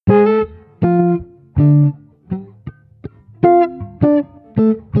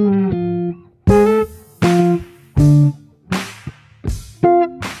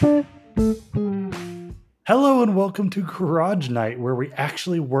to Garage Night, where we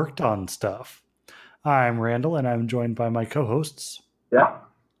actually worked on stuff. I'm Randall, and I'm joined by my co-hosts. Yeah.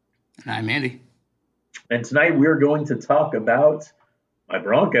 And I'm Andy. And tonight we're going to talk about my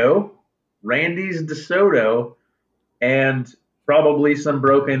Bronco, Randy's DeSoto, and probably some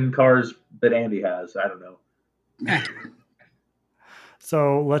broken cars that Andy has. I don't know.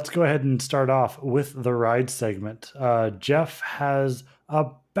 So let's go ahead and start off with the ride segment. Jeff has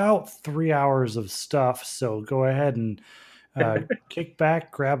about 3 hours of stuff, so go ahead and kick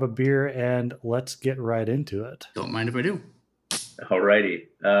back, grab a beer, and let's get right into it. Don't mind if I do. Alrighty.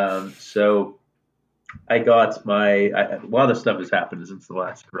 So I got a lot of stuff has happened since the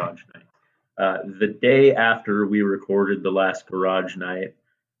last Garage Night. The day after we recorded the last Garage Night,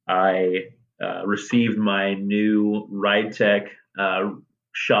 I received my new RideTech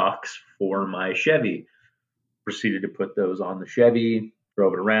shocks for my Chevy. Proceeded to put those on the Chevy,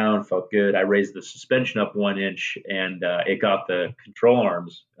 drove it around, felt good. I raised the suspension up 1 inch, and it got the control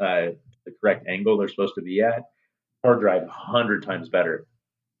arms the correct angle they're supposed to be at. Car drive 100 times better.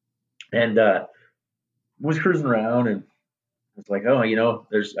 And was cruising around and it's like, oh,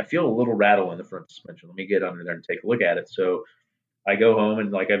 I feel a little rattle in the front suspension. Let me get under there and take a look at it. So I go home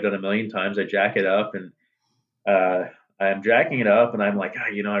and like I've done a million times, I jack it up and I'm jacking it up and I'm like, I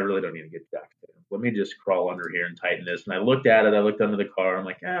really don't need to get jacked. Let me just crawl under here and tighten this. And I looked at it. I looked under the car. I'm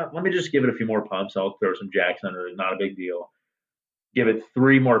like, let me just give it a few more pumps. I'll throw some jacks under it. Not a big deal. Give it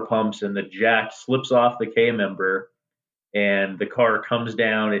 3 more pumps and the jack slips off the K-member and the car comes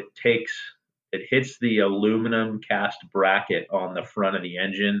down. It hits the aluminum cast bracket on the front of the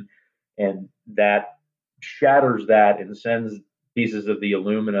engine, and that shatters that and sends pieces of the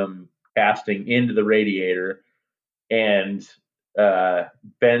aluminum casting into the radiator and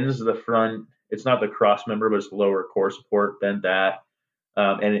bends the front. It's not the cross member, but it's the lower core support, bent that.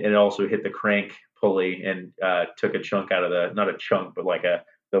 And it also hit the crank pulley and took a chunk out of not a chunk, but like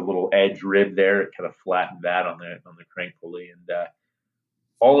the little edge rib there. It kind of flattened that on the crank pulley. And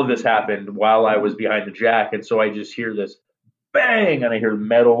all of this happened while I was behind the jack. And so I just hear this bang, and I hear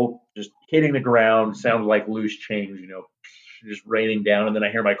metal just hitting the ground. Sounds like loose change, just raining down. And then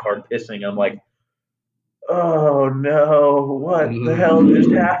I hear my car pissing. I'm like, oh no, what the hell just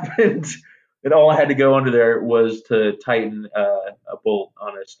happened? And all I had to go under there was to tighten a bolt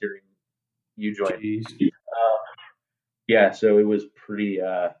on a steering U-joint. Yeah, so it was pretty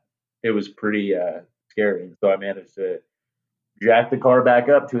scary. So I managed to jack the car back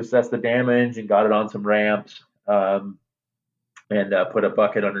up to assess the damage and got it on some ramps and put a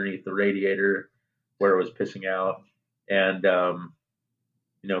bucket underneath the radiator where it was pissing out and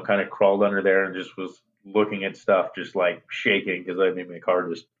kind of crawled under there and just was looking at stuff just like shaking because I mean my car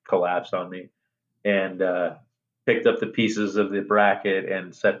just collapsed on me and picked up the pieces of the bracket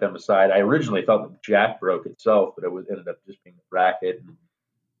and set them aside. I originally thought the jack broke itself, but it ended up just being the bracket.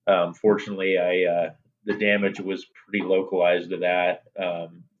 And, fortunately, the damage was pretty localized to that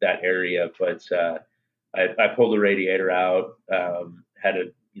area, but I pulled the radiator out, had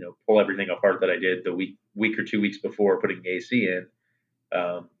to pull everything apart that I did the week or 2 weeks before putting AC in,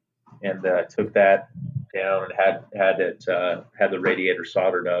 and took that down and had the radiator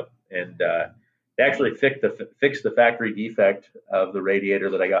soldered up, and they actually fixed the factory defect of the radiator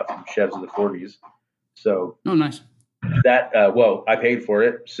that I got from Chevs of the 40s. So nice. That I paid for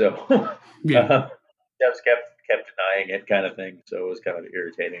it, so yeah. Chevs kept denying it, kind of thing. So it was kind of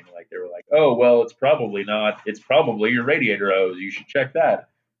irritating. Like they were like, "Oh, well, it's probably not. It's probably your radiator hose. You should check that."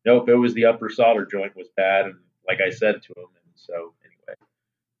 Nope, it was the upper solder joint was bad, and like I said to them, and so anyway,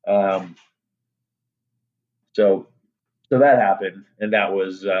 so that happened, and that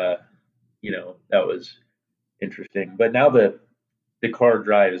was that was interesting. But now the car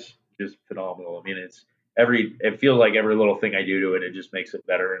drives just phenomenal. I mean, it feels like every little thing I do to it, it just makes it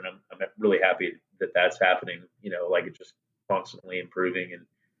better, and I'm really happy that that's happening. Like it's just constantly improving. And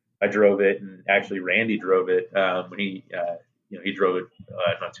I drove it, and actually Randy drove it when he drove it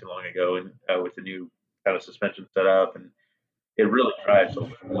not too long ago, and with the new kind of suspension setup, and it really drives a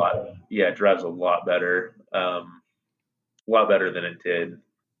lot. Yeah, it drives a lot better, a lot better than it did.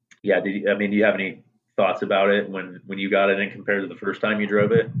 Yeah, do you have any thoughts about it when you got it and compared to the first time you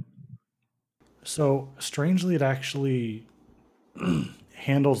drove it? So strangely, it actually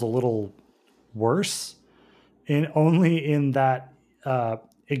handles a little worse, only in that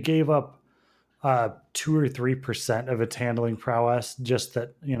it gave up 2 or 3% of its handling prowess. Just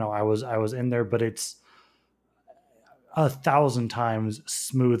that I was in there, but it's 1,000 times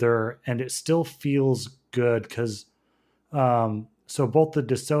smoother, and it still feels good because so both the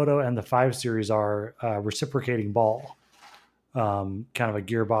DeSoto and the 5 Series are reciprocating ball, kind of a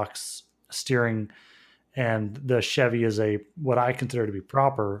gearbox steering. and the Chevy is a what I consider to be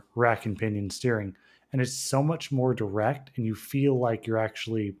proper rack and pinion steering, and it's so much more direct, and you feel like you're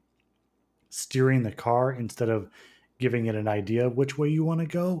actually steering the car instead of giving it an idea of which way you want to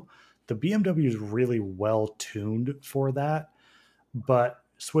go. The BMW is really well tuned for that, but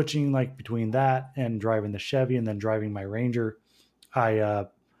switching like between that and driving the Chevy and then driving my Ranger, I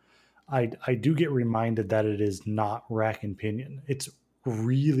I do get reminded that it is not rack and pinion. It's a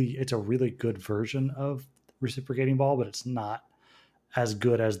really good version of reciprocating ball, but it's not as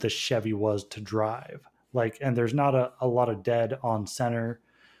good as the Chevy was to drive. Like, and there's not a lot of dead on center,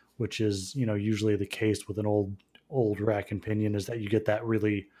 which is, usually the case with an old rack and pinion, is that you get that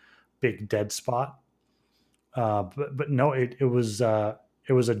really big dead spot. But no, it was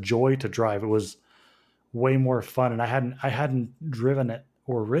a joy to drive. It was way more fun, and I hadn't driven it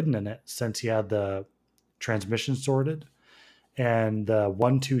or ridden in it since he had the transmission sorted, and the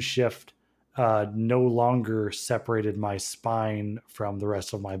 1-2 shift no longer separated my spine from the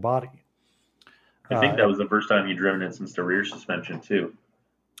rest of my body. I think Uh, that was the first time you'd driven it since the rear suspension too.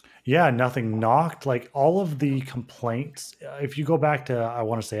 yeah, nothing knocked. Like all of the complaints, if you go back to, I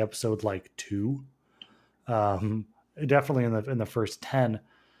want to say episode like 2, um, definitely in the first 10,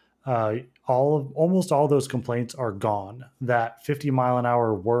 uh, almost all those complaints are gone. That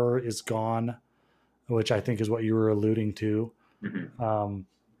 50-mile-an-hour whir is gone, which I think is what you were alluding to. Hmm. Um,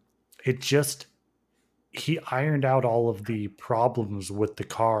 it just he ironed out all of the problems with the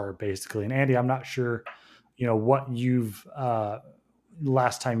car basically. And Andy, I'm not sure, what you've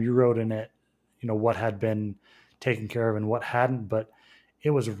last time you rode in it, what had been taken care of and what hadn't, but it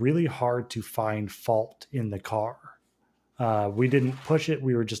was really hard to find fault in the car. We didn't push it;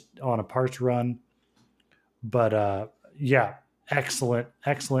 we were just on a parts run. But yeah, excellent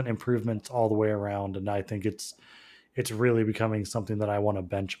improvements all the way around, and I think it's really becoming something that I want to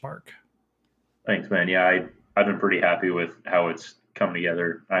benchmark. Thanks, man. Yeah, I've been pretty happy with how it's come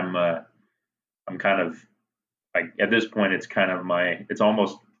together. I'm kind of like at this point, it's kind of it's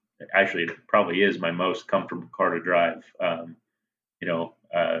almost actually it probably is my most comfortable car to drive.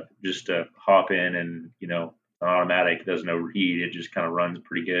 Just to hop in and an automatic, it doesn't overheat. It just kind of runs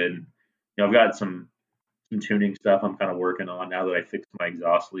pretty good. I've got some tuning stuff I'm kind of working on now that I fixed my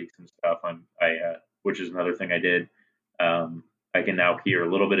exhaust leaks and stuff. Which is another thing I did. Um, I can now hear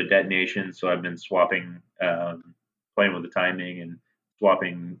a little bit of detonation, so I've been swapping, playing with the timing and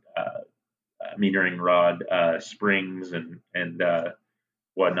swapping metering rod springs and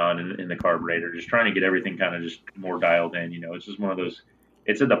whatnot in the carburetor. Just trying to get everything kind of just more dialed in. It's just one of those.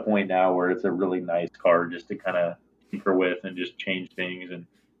 It's at the point now where it's a really nice car just to kind of tinker with and just change things. And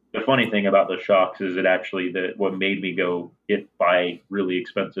the funny thing about the shocks is it actually what made me go buy really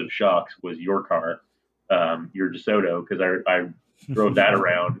expensive shocks was your car, your DeSoto, because I drove that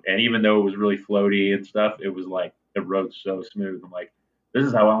around, and even though it was really floaty and stuff, it was like it rode so smooth. I'm like, this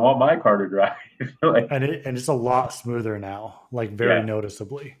is how I want my car to drive. Like, And it's a lot smoother now, like very yeah,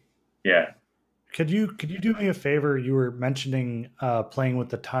 noticeably. yeah. Could you do me a favor? You were mentioning playing with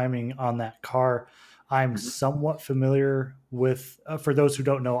the timing on that car. I'm Mhm. somewhat familiar with. For those who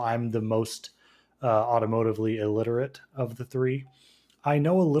don't know, I'm the most automotively illiterate of the three. I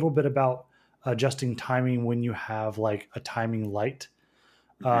know a little bit about adjusting timing when you have like a timing light,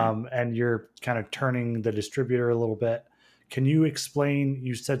 Mhm. and you're kind of turning the distributor a little bit. Can you explain?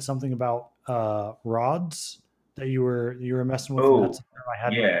 You said something about rods that you were messing with, and that's Oh, a term I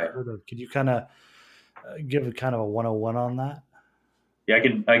hadn't yeah. heard of. Could you kind of give a kind of a 101 on that? Yeah,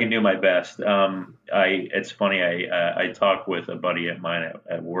 I can do my best. It's funny. I talked with a buddy of mine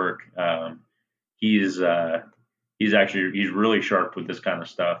at work. He's uh, he's really sharp with this kind of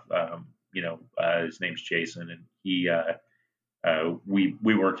stuff. His name's Jason, and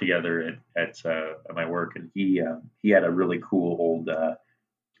we work together at my work, and he had a really cool old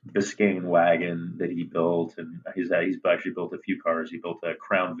Biscayne wagon that he built, and he's actually built a few cars. He built a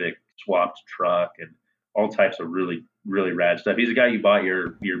Crown Vic swapped truck and all types of really rad stuff. He's the guy you bought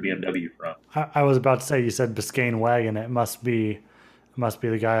your BMW from. I was about to say, you said Biscayne wagon. It must be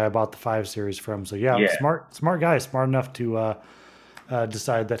the guy I bought the 5 Series from. So yeah, Yeah, smart guy, smart enough to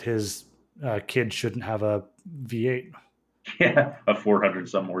decide that his kid shouldn't have a V8. yeah, a 400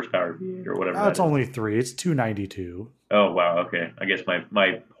 some horsepower V8 or whatever Oh, that it's is. only three. It's 292. Oh wow, okay. I guess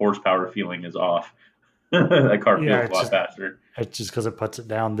my horsepower feeling is off. That car Yeah, feels a lot faster. it's just because it puts it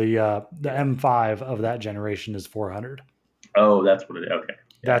down. The Yeah. M5 of that generation is 400. Oh, that's what it is. Okay.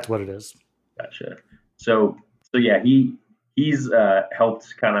 Yeah. That's what it is. Gotcha. So yeah, he's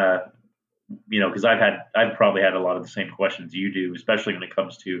helped kind of because I've probably had a lot of the same questions you do, especially when it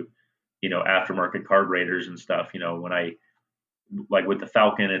comes to aftermarket carburetors and stuff. When like with the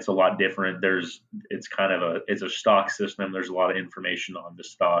Falcon, it's a lot different. It's a stock system. There's a lot of information on the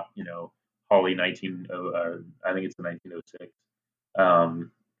stock. Holley 19, I think it's a 1906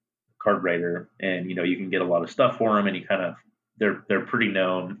 carburetor, and you can get a lot of stuff for them, and you kind of they're pretty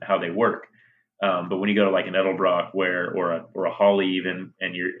known how they work. But when you go to like an Edelbrock or a Holley even,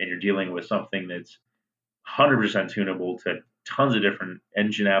 and you're dealing with something that's 100% tunable to tons of different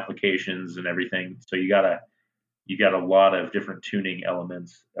engine applications and everything, so you got a lot of different tuning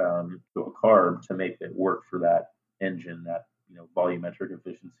elements to a carb to make it work for that engine, that volumetric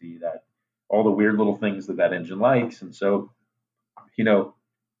efficiency, that all the weird little things that engine likes. And so you know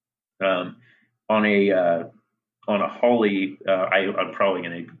um, on a Holley, I'm probably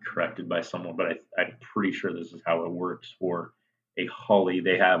going to be corrected by someone, but I'm pretty sure this is how it works for a Holley.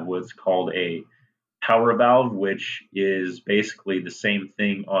 They have what's called a power valve, which is basically the same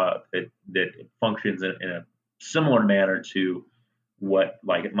thing that functions in a similar manner to what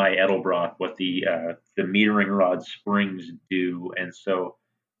like my Edelbrock, what the metering rod springs do. And so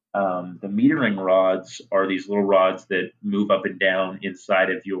the metering rods are these little rods that move up and down inside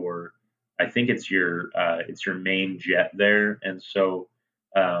of I think it's your main jet there, and so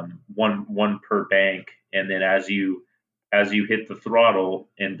one per bank, and then as you hit the throttle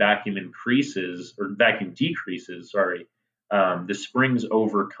and vacuum decreases, sorry, the springs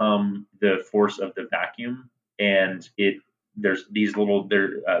overcome the force of the vacuum, and there's these little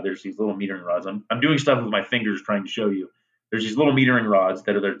metering rods. I'm doing stuff with my fingers trying to show you. There's these little metering rods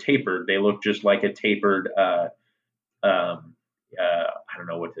they're tapered. They look just like a tapered I don't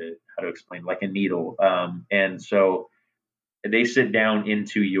know how to explain, like a needle. And so they sit down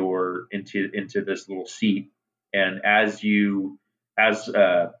into this little seat, and as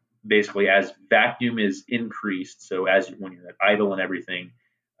vacuum is increased, so as when you're at idle and everything,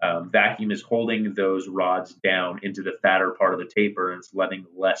 vacuum is holding those rods down into the fatter part of the taper, and it's letting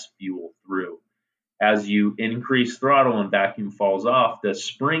less fuel through. As you increase throttle and vacuum falls off, the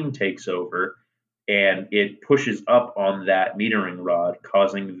spring takes over and it pushes up on that metering rod,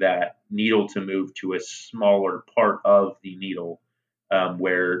 causing that needle to move to a smaller part of the needle,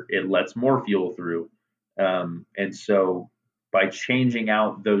 where it lets more fuel through. And so by changing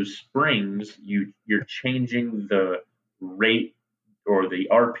out those springs, you're changing the rate or the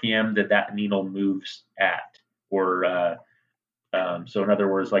RPM that needle moves at. So in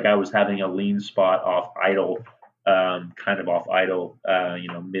other words, like I was having a lean spot off idle, kind of off idle,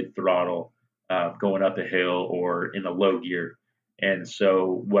 mid throttle, going up a hill or in a low gear. And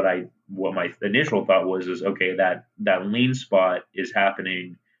so what my initial thought is okay, that lean spot is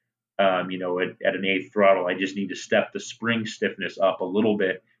happening, at an eighth throttle. I just need to step the spring stiffness up a little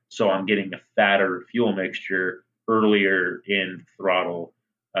bit, so I'm getting a fatter fuel mixture earlier in throttle,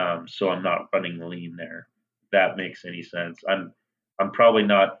 so I'm not running lean there. If that makes any sense. I'm probably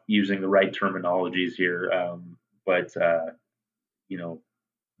not using the right terminologies here, but you know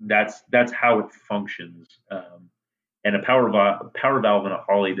that's how it functions. And a power valve in a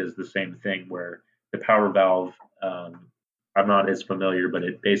Holley does the same thing, where the power valve, I'm not as familiar, but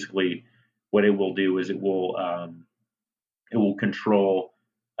it basically what it will do is it will control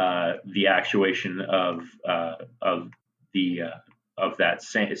the actuation of that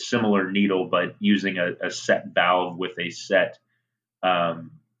similar needle, but using a set valve with a set.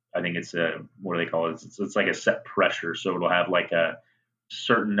 I think it's what do they call it? It's like a set pressure, so it'll have like a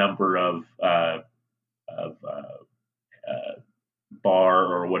certain number of bar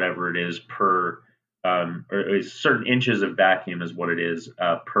or whatever it is per or certain inches of vacuum is what it is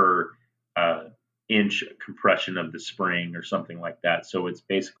per inch compression of the spring or something like that. So it's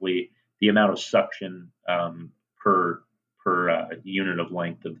basically the amount of suction per unit of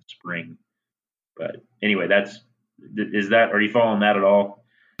length of the spring. But anyway, are you following that at all?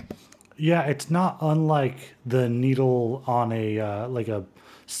 Yeah, it's not unlike the needle on a like a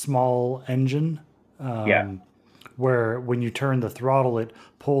small engine, Yeah. where when you turn the throttle, it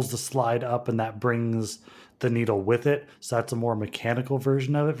pulls the slide up, and that brings the needle with it. So that's a more mechanical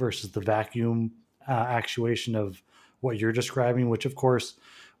version of it versus the vacuum actuation of what you're describing. Which, of course,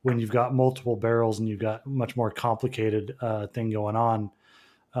 when you've got multiple barrels and you've got much more complicated thing going on,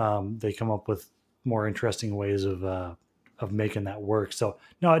 they come up with more interesting ways of making that work. So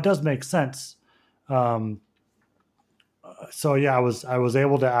no, it does make sense. Um, so yeah, I was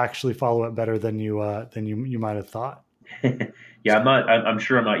able to actually follow it better than you might have thought. Yeah, I'm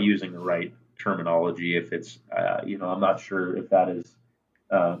sure I'm not using the right terminology. If it's, I'm not sure if that is,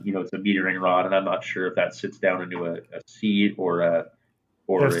 it's a metering rod, and I'm not sure if that sits down into a seat or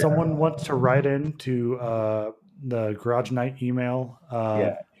If a someone wants to write in to the Garage Night email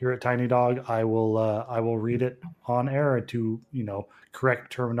Yeah. here at Tiny Dog, I will read it on air to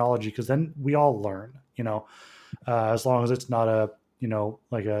correct terminology, because then we all learn. As long as it's not a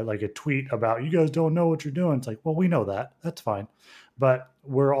like a tweet about, you guys don't know what you're doing. It's like, well, we know that. That's fine, but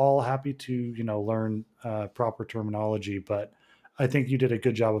we're all happy to learn proper terminology. But I think you did a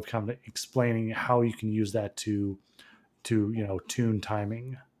good job of kind of explaining how you can use that to tune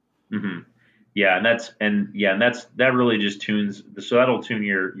timing. hmm Yeah, that really just tunes. So that'll tune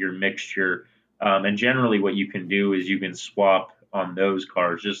your mixture. And generally, what you can do is you can swap on those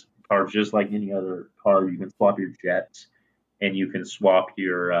cars just like any other car. You can swap your jets, and you can swap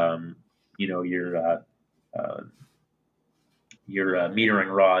you know, uh, your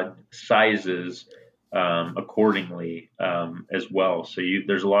metering rod sizes accordingly as well. So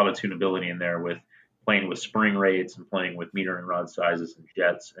there's a lot of tunability in there with playing with spring rates and playing with metering rod sizes and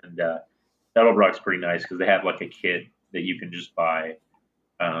jets. And Edelbrock's pretty nice because they have like a kit that you can just buy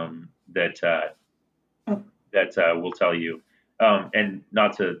that will tell you. And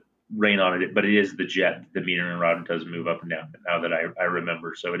not to rain on it, but it is the jet. The metering rod does move up and down. Now that I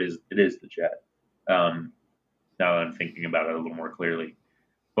remember, so it is the jet. Um, now that I'm thinking about it a little more clearly.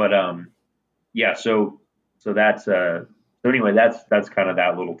 But yeah, so that's so anyway, that's kind of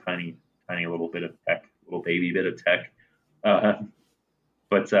that little tiny little bit of tech, little baby bit of tech. Uh,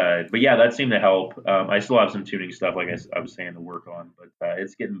 but yeah, that seemed to help. I still have some tuning stuff, like I was saying, to work on, but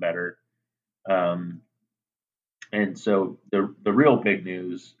it's getting better. Um, and so the real big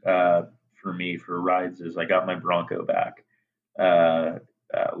news for me for rides is I got my Bronco back uh,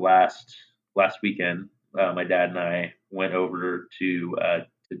 last weekend. My dad and I went over to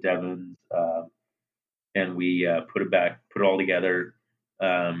Devon's, and we put it all together.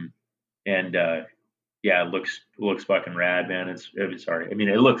 Um, and yeah, it looks fucking rad, man. Sorry, I mean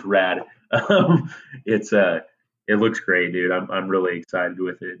it looks rad. It's it looks great, dude. I'm really excited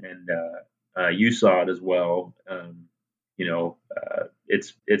with it, and you saw it as well.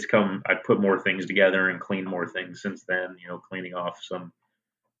 It's come. I put more things together and cleaned more things since then. Cleaning off some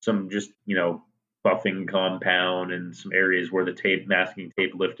just buffing compound and some areas where the masking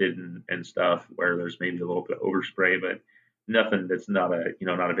tape lifted and stuff where there's maybe a little bit of overspray, but nothing that's not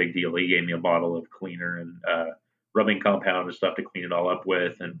a big deal. He gave me a bottle of cleaner and rubbing compound and stuff to clean it all up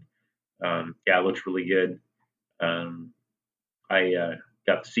with, and yeah, it looks really good. um, I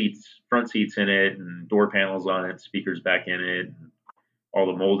got front seats in it, and door panels on it, speakers back in it, and all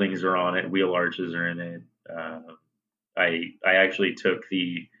the moldings are on it, wheel arches are in it. I actually took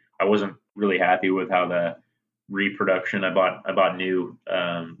the I wasn't really happy with how the reproduction. I bought new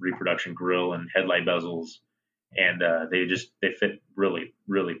reproduction grill and headlight bezels, and they fit really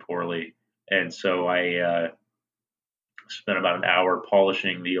poorly. And so I spent about an hour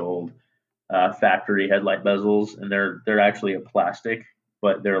polishing the old factory headlight bezels, and they're actually a plastic,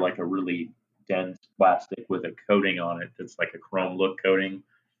 but they're like a really dense plastic with a coating on it that's like a chrome look coating.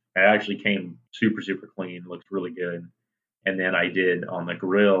 It actually came super clean, looks really good. And then I did on the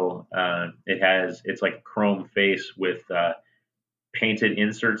grill. It's like a chrome face with painted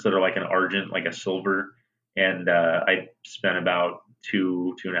inserts that are like an argent, like a silver. And I spent about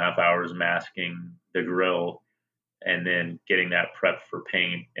 2.5 hours masking the grill and then getting that prepped for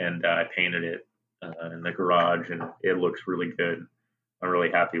paint. And I painted it in the garage, and it looks really good. I'm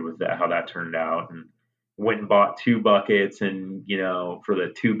really happy with that, how that turned out. And went and bought 2 buckets, and for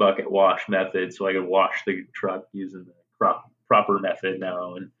the 2 bucket wash method, so I could wash the truck using the proper method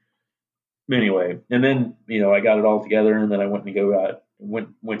now. And anyway, and then I got it all together, and then I went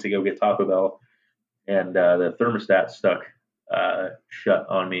to go get Taco Bell, and the thermostat stuck shut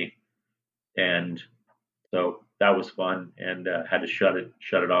on me, and so that was fun, and had to shut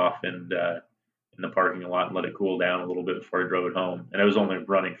it off, and in the parking lot, and let it cool down a little bit before I drove it home. And I was only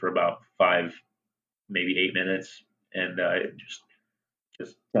running for about 5, maybe 8 minutes, and it just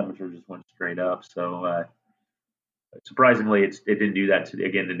temperature just went straight up. So surprisingly, it didn't do that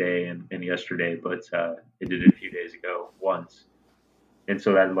again today and yesterday, but it did it a few days ago once. And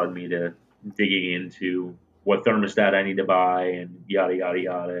so that led me to digging into what thermostat I need to buy and yada yada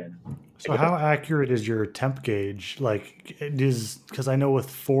yada. And So how accurate is your temp gauge? Like, it is, because I know with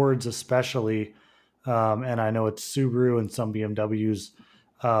Fords especially, and I know it's Subaru and some BMWs,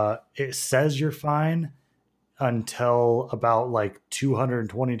 it says you're fine until about like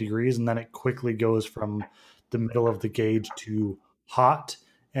 220 degrees, and then it quickly goes from the middle of the gauge to hot,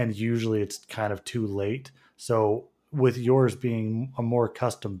 and usually it's kind of too late. So with yours being a more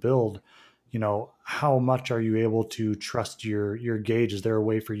custom build, how much are you able to trust your gauge? Is there a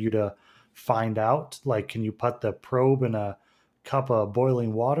way for you to find out? Like, can you put the probe in a cup of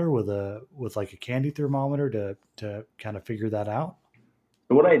boiling water with like a candy thermometer to kind of figure that out?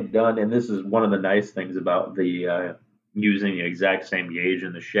 So what I had done, and this is one of the nice things about the using the exact same gauge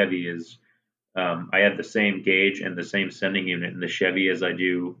in the Chevy, is I have the same gauge and the same sending unit in the Chevy as I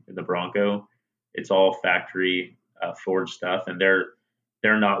do in the Bronco. It's all factory Ford stuff, and they're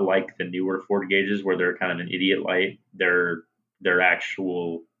not like the newer Ford gauges where they're kind of an idiot light. They're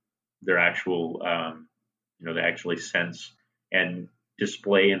actual they actually sense and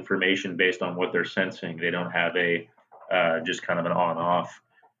display information based on what they're sensing. They don't have a just kind of an on off.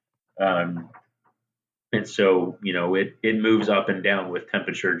 Um, and so, it moves up and down with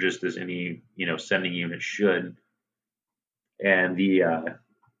temperature just as any, sending unit should. And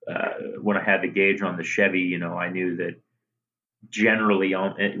when I had the gauge on the Chevy, I knew that generally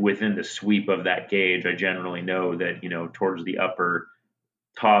within the sweep of that gauge, I generally know that, towards the upper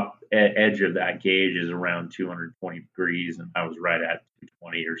top edge of that gauge is around 220 degrees. And I was right at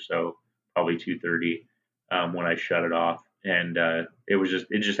 220 or so, probably 230 when I shut it off. And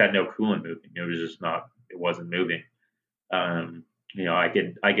it just had no coolant moving. It was just not, it wasn't moving. I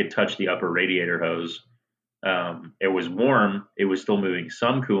could touch the upper radiator hose. It was warm. It was still moving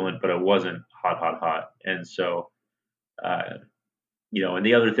some coolant, but it wasn't hot. And so, and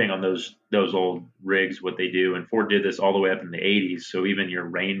the other thing on those old rigs, what they do, and Ford did this all the way up in the 80s. So even your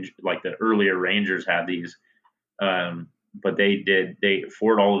range, like the earlier Rangers had these, but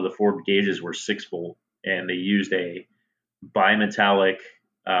all of the Ford gauges were 6-volt, and they used a bimetallic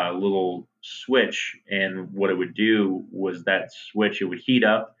little switch. And what it would do was that switch, it would heat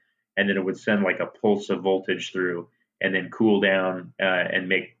up, and then it would send like a pulse of voltage through, and then cool down, and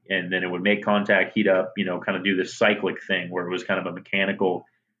then it would make contact, heat up, kind of do this cyclic thing where it was kind of a mechanical,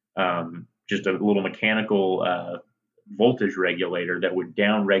 just a little mechanical voltage regulator that would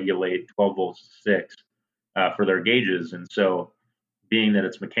down regulate 12 volts to 6 for their gauges. And so, being that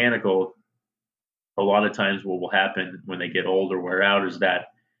it's mechanical, a lot of times what will happen when they get old or wear out is that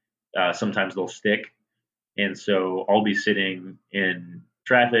sometimes they'll stick. And so I'll be sitting in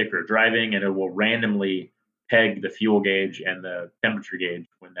traffic or driving, and it will randomly peg the fuel gauge and the temperature gauge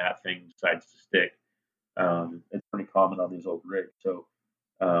when that thing decides to stick. It's pretty common on these old rigs. So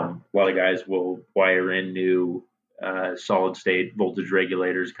a lot of guys will wire in new solid state voltage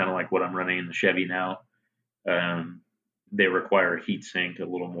regulators, kind of like what I'm running in the Chevy now. They require a heat sink, a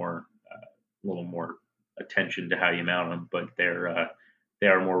little more attention to how you mount them, but they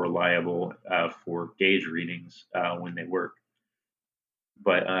are more reliable for gauge readings when they work.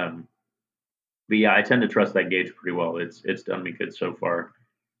 But yeah, I tend to trust that gauge pretty well. It's done me good so far.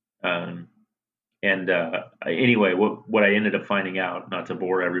 Anyway, what I ended up finding out, not to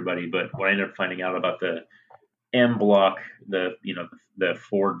bore everybody, but what I ended up finding out about the M block, the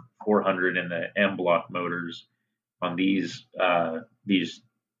Ford 400 and the M block motors on these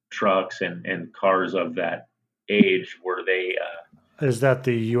trucks and cars of that age, were they Is that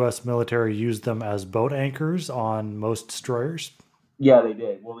the U.S. military used them as boat anchors on most destroyers? yeah, they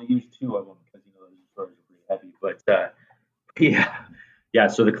did. Well, they used 2 of them because those destroyers are pretty heavy. But yeah.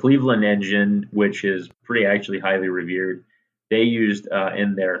 So the Cleveland engine, which is pretty actually highly revered, they used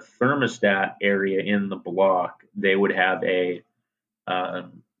in their thermostat area in the block. They would have a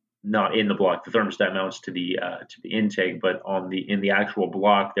not in the block. The thermostat mounts to the intake, but in the actual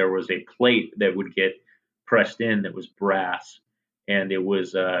block there was a plate that would get pressed in that was brass, and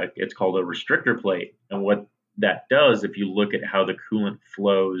it's called a restrictor plate. And what that does, if you look at how the coolant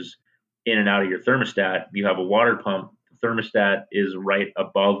flows in and out of your thermostat, you have a water pump. The thermostat is right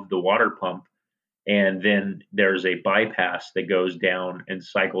above the water pump, and then there's a bypass that goes down and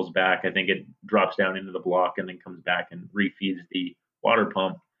cycles back. I think it drops down into the block and then comes back and refeeds the water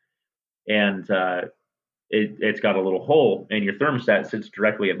pump. And it's got a little hole, and your thermostat sits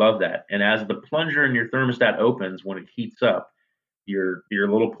directly above that. And as the plunger in your thermostat opens, when it heats up, your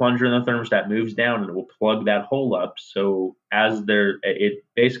little plunger in the thermostat moves down and it will plug that hole up. So it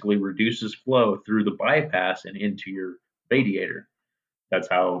basically reduces flow through the bypass and into your radiator. That's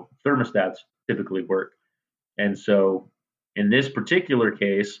how thermostats typically work. And so in this particular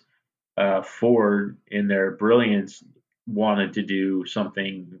case, Ford, in their brilliance, wanted to do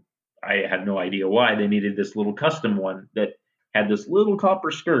something. I have no idea why. They needed this little custom one that had this little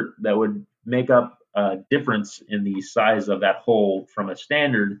copper skirt that would make up a difference in the size of that hole from a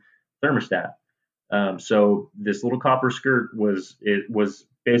standard thermostat. So this little copper skirt was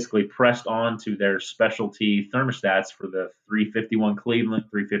basically pressed onto their specialty thermostats for the 351 Cleveland,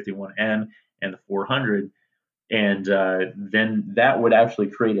 351M, and the 400, and then that would actually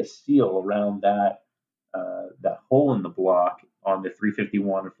create a seal around that hole in the block on the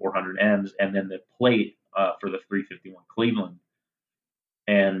 351 and 400Ms, and then the plate for the 351 Cleveland.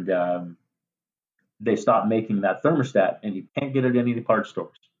 and they stopped making that thermostat, and you can't get it in any parts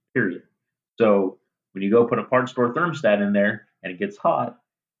stores. Period. So when you go put a parts store thermostat in there and it gets hot,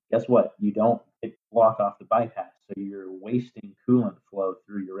 guess what? You don't block off the bypass, so you're wasting coolant flow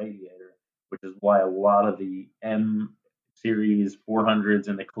through your radiator, which is why a lot of the M series 400s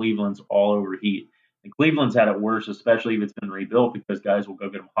and the Clevelands all overheat. The Clevelands had it worse, especially if it's been rebuilt, because guys will go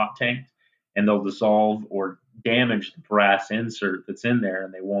get them hot tanked and they'll dissolve or damage the brass insert that's in there,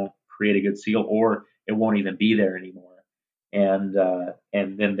 and they won't create a good seal, or it won't even be there anymore. And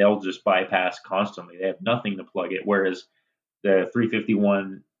then they'll just bypass constantly. They have nothing to plug it. Whereas the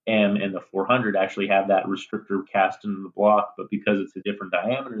 351M and the 400 actually have that restrictor cast into the block, but because it's a different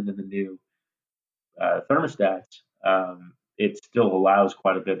diameter than the new thermostats, it still allows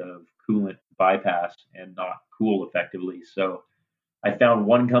quite a bit of coolant bypass and not cool effectively. So I found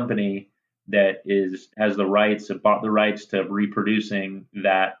one company that has the rights, bought the rights to reproducing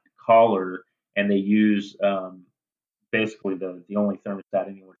that collar, and they use basically the only thermostat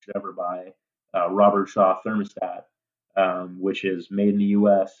anyone should ever buy, Robert Shaw thermostat, which is made in the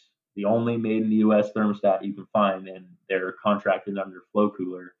U.S. The only made in the U.S. thermostat you can find, and they're contracted under Flow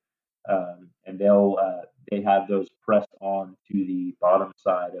Cooler, and they have those pressed on to the bottom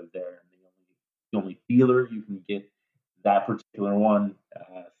side of there. And the only dealer you can get that particular one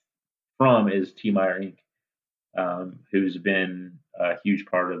from is T Meyer Inc., who's been a huge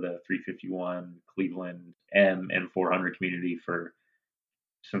part of the 351 Cleveland M and 400 community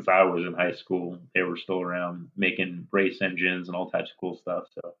since I was in high school. They were still around making race engines and all types of cool stuff.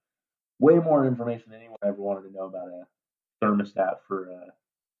 So way more information than anyone ever wanted to know about a thermostat for a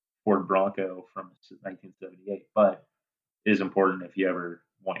Ford Bronco from 1978, but it is important if you ever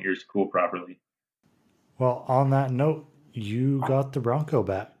want yours to cool properly. Well, on that note, you got the Bronco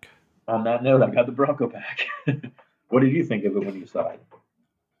back. On that note, I got the Bronco back. What did you think of it when you saw it?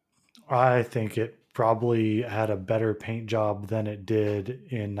 I think it probably had a better paint job than it did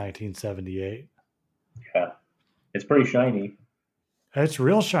in 1978. Yeah, it's pretty shiny. It's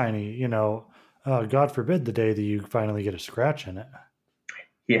real shiny, God forbid the day that you finally get a scratch in it.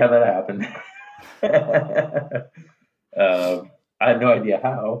 Yeah, that happened. I have no idea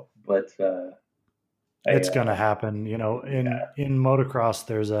how, but It's gonna happen. yeah, In motocross,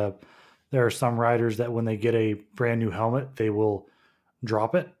 there are some riders that when they get a brand new helmet, they will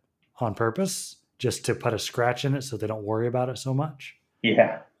drop it on purpose just to put a scratch in it so they don't worry about it so much.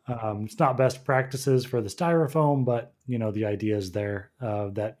 yeah, It's not best practices for the styrofoam, but the idea is there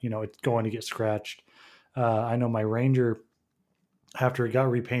that it's going to get scratched. I know my Ranger, after it got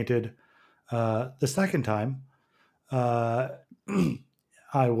repainted the second time, uh,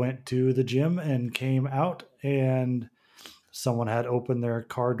 I went to the gym and came out, and someone had opened their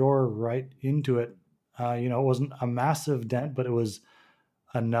car door right into it. It wasn't a massive dent, but it was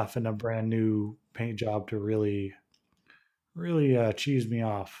enough in a brand new paint job to really, really cheese me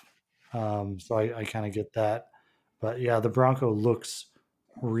off. So I kind of get that. But yeah, the Bronco looks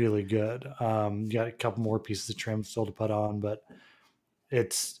really good. You got a couple more pieces of trim still to put on, but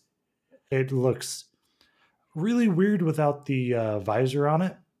it looks really weird without the visor on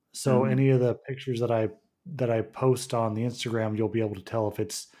it. So hmm any of the pictures that I post on the Instagram, you'll be able to tell if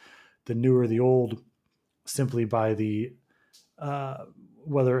it's the new or the old simply by the uh,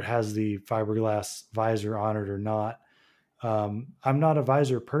 whether it has the fiberglass visor on it or not. I'm not a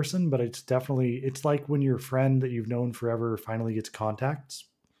visor person, but it's like when your friend that you've known forever finally gets contacts,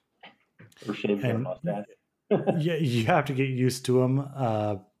 or shaves their and mustache. yeah, you have to get used to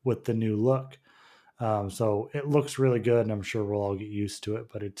them with the new look. So it looks really good, and I'm sure we'll all get used to it.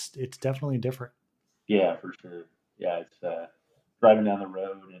 But it's definitely different. Yeah, for sure. Yeah, it's driving down the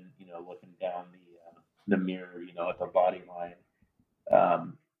road and looking down the mirror, at the body line.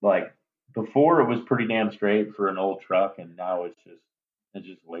 Like before, it was pretty damn straight for an old truck, and now it's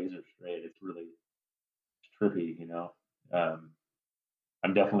just laser straight. It's really trippy.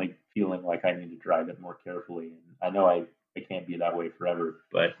 I'm definitely feeling like I need to drive it more carefully, and I know I can't be that way forever.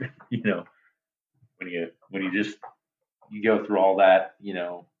 But when you just you go through all that,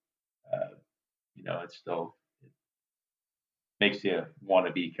 uh, it still makes you want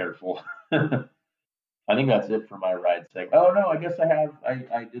to be careful. I think that's it for my ride segment. Oh no, I guess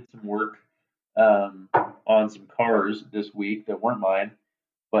I did some work on some cars this week that weren't mine,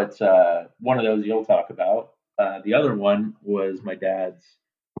 but one of those you'll talk about. The other one was my dad's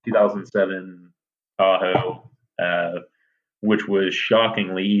 2007 Tahoe, which was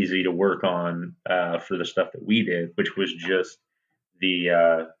shockingly easy to work on for the stuff that we did, which was just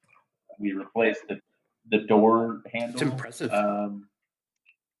the we replaced the door It's handle impressive.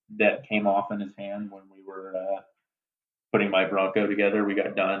 that came off in his hand when we were putting my Bronco together. We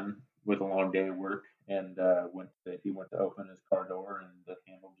got done with a long day of work, and he went to open his car door, and the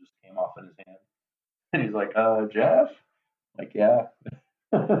handle just came off in his hand. And he's like, Jeff? I'm like, yeah.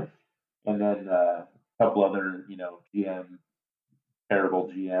 And then a couple other, GM,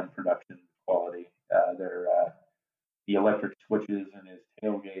 terrible GM production quality. The electric switches in his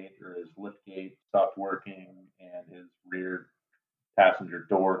tailgate or his lift gate stopped working, and his rear passenger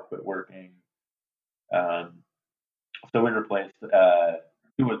door quit working. So we replaced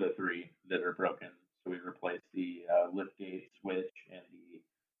two of the three that are broken. So we replaced the lift gate switch and the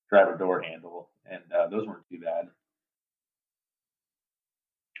driver door handle, and those weren't too bad.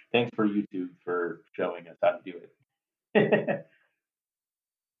 Thanks for YouTube for showing us how to do it.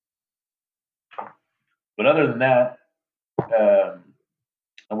 But other than that,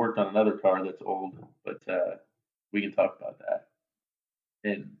 I worked on another car that's old, but we can talk about that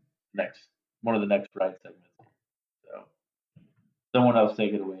in one of the next ride segments. So, someone else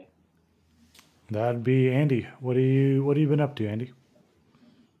take it away. That'd be Andy. What have you been up to, Andy?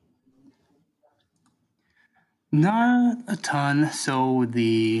 Not a ton. So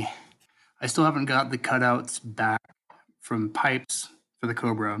I still haven't got the cutouts back from pipes for the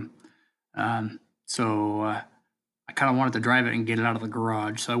Cobra. So I kind of wanted to drive it and get it out of the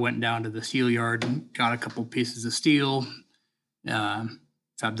garage. So I went down to the steel yard and got a couple pieces of steel,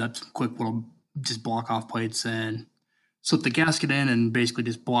 fabbed up some quick little just block off plates and slipped the gasket in and basically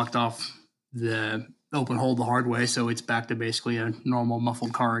just blocked off the open hole the hard way. So it's back to basically a normal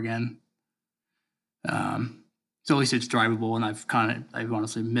muffled car again. So at least it's drivable, and I've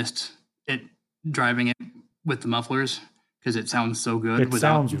honestly missed it driving it with the mufflers because it sounds so good. It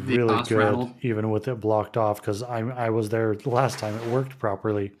sounds really good, rattle. even with it blocked off. Because I was there the last time; it worked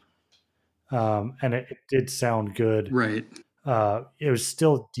properly, and it did sound good. Right. It was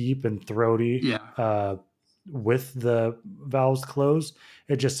still deep and throaty. Yeah. With the valves closed,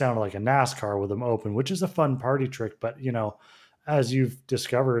 it just sounded like a NASCAR with them open, which is a fun party trick. But as you've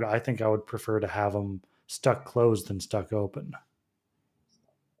discovered, I think I would prefer to have them stuck closed than stuck open.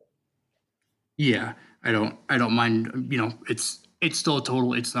 Yeah, I don't mind. It's still a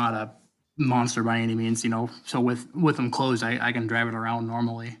total. It's not a monster by any means. So with them closed, I can drive it around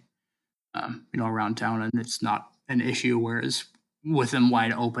normally. Around town, and it's not an issue. Whereas with them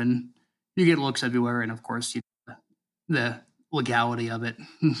wide open, you get looks everywhere, and of course, the legality of it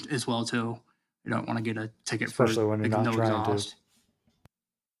as well too. You don't want to get a ticket especially when you're not no trying exhaust. to.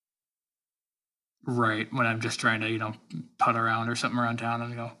 Right, when I'm just trying to putt around or something around town,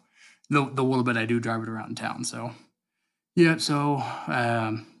 and the little bit I do drive it around town. So yeah,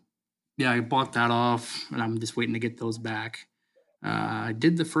 I bought that off, and I'm just waiting to get those back. I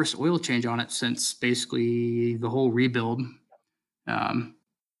did the first oil change on it since basically the whole rebuild.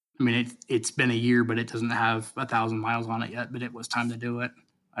 It's been a year, but it doesn't have 1,000 miles on it yet. But it was time to do it.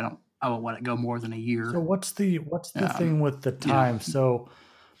 I won't let it go more than a year. So what's the thing with the time? So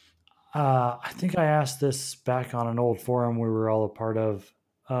I think I asked this back on an old forum we were all a part of,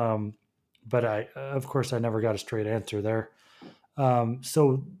 but of course I never got a straight answer there.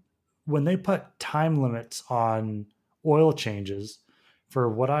 So when they put time limits on oil changes, for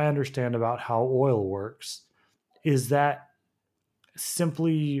what I understand about how oil works, is that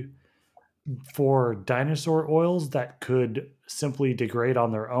simply for dinosaur oils that could simply degrade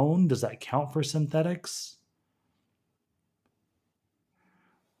on their own? Does that count for synthetics?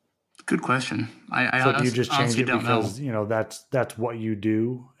 Good question. So do you just change it because that's what you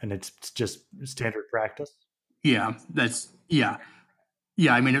do and it's just standard practice? Yeah,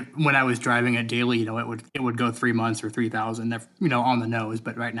 when I was driving it daily, it would go 3 months or 3,000, on the nose.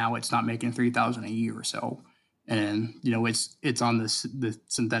 But right now, it's not making 3,000 a year or so, and it's on the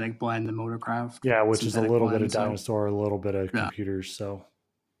synthetic blend, the Motorcraft. Yeah, which is a little bit of dinosaur, a little bit of computers. So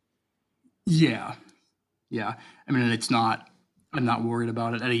yeah. It's not. I'm not worried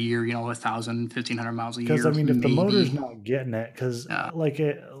about it at a year. 1,000, 1,500 miles a year. Because if the motor's not getting it, because like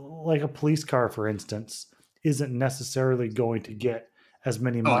a police car, for instance, isn't necessarily going to get as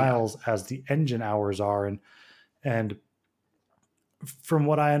many miles as the engine hours are, and from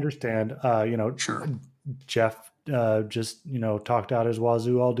what I understand, sure. Jeff just talked out his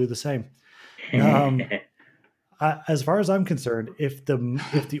wazoo. I'll do the same. As far as I'm concerned, if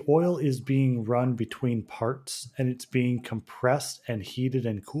the oil is being run between parts and it's being compressed and heated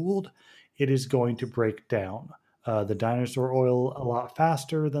and cooled, it is going to break down. The dinosaur oil a lot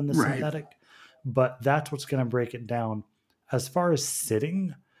faster than the synthetic, but that's what's going to break it down. As far as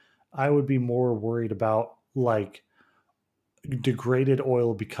sitting, I would be more worried about like degraded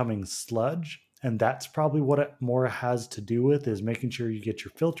oil becoming sludge. And that's probably what it more has to do with, is making sure you get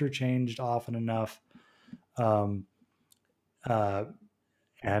your filter changed often enough.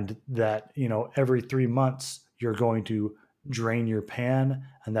 and that, every 3 months you're going to drain your pan,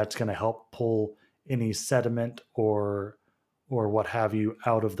 and that's going to help pull any sediment or what have you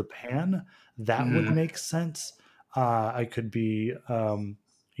out of the pan. That would Mm, make sense. I could be,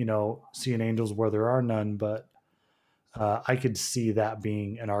 seeing angels where there are none, but I could see that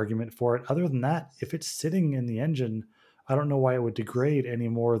being an argument for it. Other than that, if it's sitting in the engine, I don't know why it would degrade any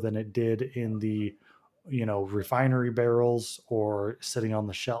more than it did in the, refinery barrels or sitting on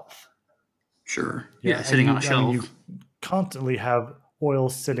the shelf. sure. Yeah, Yeah, and sitting on a you shelf. constantly have oil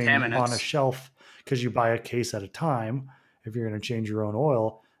sitting on a Contaminants. shelf because you buy a case at a time if you're going to change your own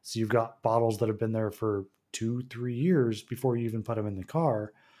oil. So you've got bottles that have been there for 2, 3 years before you even put them in the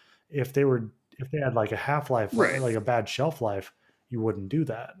car. If they had like a half life, Right. like a bad shelf life, you wouldn't do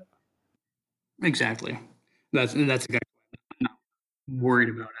that. Exactly. That's exactly why I'm not worried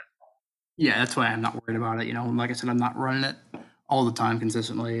about it. Yeah, that's why I'm not worried about it. Like I said, I'm not running it all the time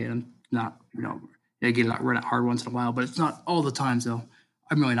consistently, and not I get it run it hard once in a while, but it's not all the time. So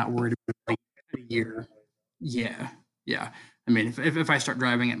I'm really not worried about it. Like a year. Yeah, yeah. I mean, if I start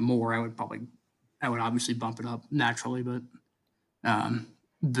driving it more, I would obviously bump it up naturally. But um,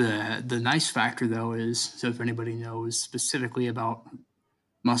 the nice factor though is, so if anybody knows specifically about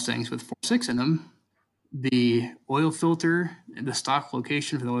Mustangs with 4.6 in them, the oil filter, the stock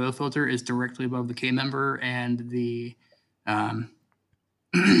location for the oil filter is directly above the K member and the um,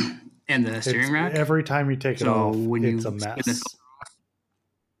 and the It's steering rack. every time you take it So off, when it's a you spin the mess.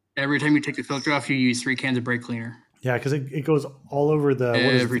 every time you take the filter off, you use 3 cans of brake cleaner Yeah, because it goes all over the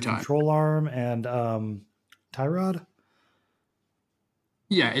what is it, every the time. control arm and tie rod.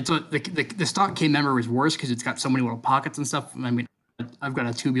 Yeah, the stock K member is worse because it's got so many little pockets and stuff. I mean, I've got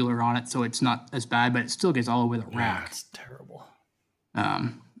a tubular on it, so it's not as bad, but it still gets all over the Yeah, rack. it's terrible.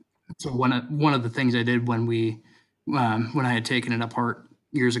 Um, so one of the things I did when I had taken it apart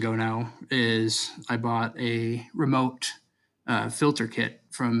years ago now is I bought a remote filter kit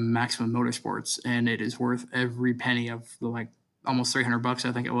from Maximum Motorsports, and it is worth every penny of the like almost $300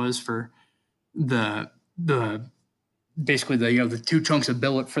 I think it was for the basically the 2 chunks of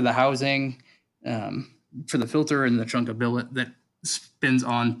billet for the housing um, for the filter and the chunk of billet that spins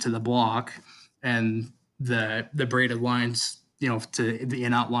onto the block and the braided lines to the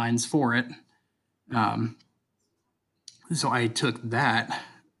in out lines for it. Um, so I took that,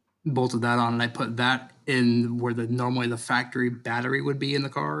 bolted that on, and I put that in where normally the factory battery would be in the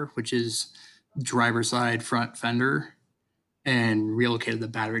car, which is driver side front fender, and relocated the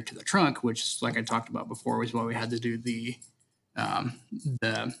battery to the trunk, which, like I talked about before, was why we had to do the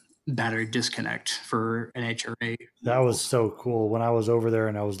battery disconnect for NHRA That was vehicles. so cool. When I was over there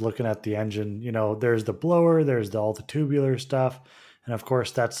and I was looking at the engine, there's the blower, there's all the tubular stuff. And of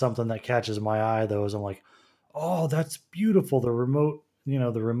course, that's something that catches my eye, though, is I'm like, oh, that's beautiful. The remote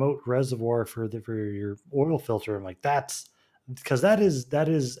reservoir for your oil filter. I'm like, that's because that is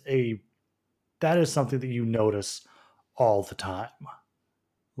something that you notice all the time.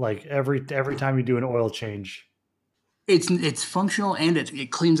 Like every time you do an oil change. It's functional and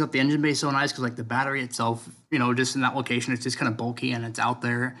it cleans up the engine bay so nice because like the battery itself, just in that location, it's just kind of bulky and it's out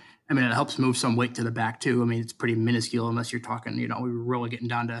there. I mean, it helps move some weight to the back too. I mean, it's pretty minuscule unless you're talking, we were really getting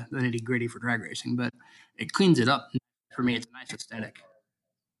down to the nitty gritty for drag racing, but it cleans it up. For me, it's a nice aesthetic.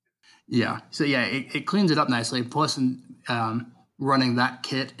 Yeah. So yeah, it cleans it up nicely. Plus, running that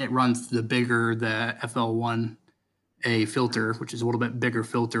kit, it runs the FL1A filter, which is a little bit bigger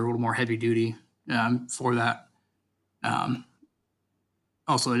filter, a little more heavy duty for that. Um,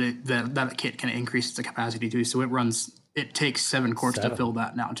 Also, that kit can increase the capacity too. So it takes 7 quarts to fill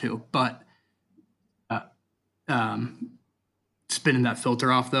that now too. But uh, um, spinning that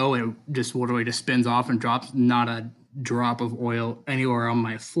filter off though, it just literally just spins off and drops not a drop of oil anywhere on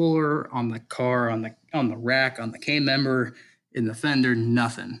my floor, on the car, on the rack, on the K member, in the fender,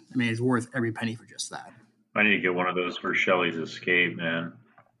 nothing. I mean, it's worth every penny for just that. I need to get one of those for Shelly's Escape, man.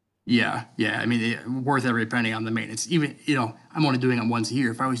 Yeah, yeah. I mean, worth every penny on the maintenance. Even I'm only doing it once a year.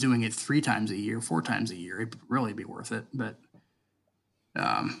 If I was doing it 3 times a year, 4 times a year, it'd really be worth it. But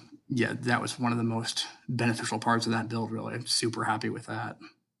yeah, that was one of the most beneficial parts of that build. Really, I'm super happy with that.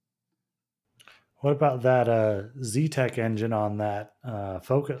 What about that Z-Tech engine on that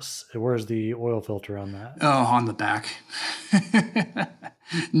Focus? Where's the oil filter on that? Oh, on the back.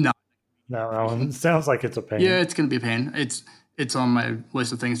 No, That one sounds like it's a yeah, pain. it's gonna be a pain. It's on my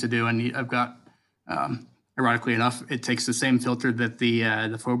list of things to do, and I've got. Ironically enough, it takes the same filter that the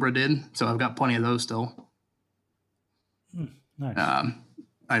Fobra did, so I've got plenty of those still. Nice.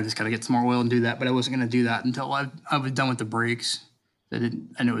 I just got to get some more oil and do that, but I wasn't going to do that until I was done with the brakes. I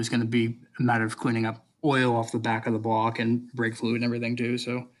knew it was going to be a matter of cleaning up oil off the back of the block and brake fluid and everything too.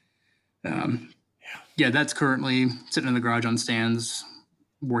 So, yeah, that's currently sitting in the garage on stands,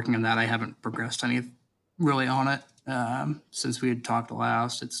 working on that. I haven't progressed any really on it since we had talked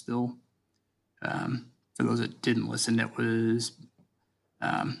last. It's still, for those that didn't listen, it was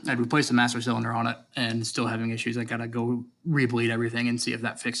I'd replaced the master cylinder on it and still having issues. I gotta go rebleed everything and see if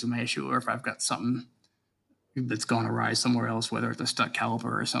that fixes my issue or if I've got something that's gone awry somewhere else, whether it's a stuck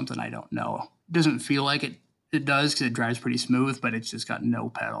caliper or something. I don't know. It doesn't feel like it does because it drives pretty smooth, but it's just got no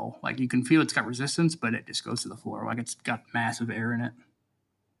pedal. Like you can feel it's got resistance, but it just goes to the floor. Like it's got massive air in it.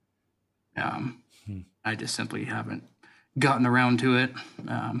 I just simply haven't gotten around to it.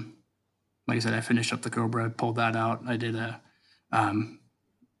 Like I said, I finished up the Cobra, pulled that out. I did a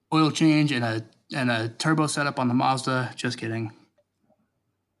oil change and a turbo setup on the Mazda. Just kidding.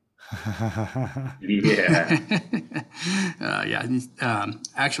 Yeah.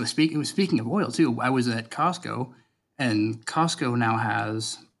 Actually, speaking of oil too, I was at Costco, and Costco now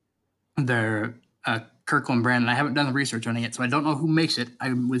has their Kirkland brand, and I haven't done the research on it yet, so I don't know who makes it.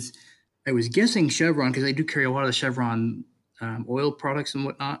 I was guessing Chevron because they do carry a lot of the Chevron oil products and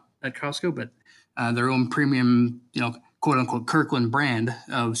whatnot at Costco, but their own premium, quote unquote Kirkland brand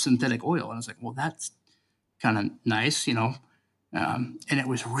of synthetic oil, and I was like, well, that's kind of nice, and it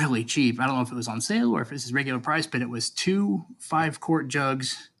was really cheap. I don't know if it was on sale or if it's regular price, but it was 2 5-quart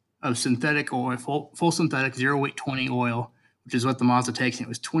jugs of synthetic oil, full synthetic 0 20 oil, which is what the Mazda takes, and it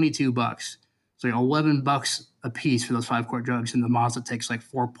was $22. So $11 a piece for those 5-quart jugs, and the Mazda takes like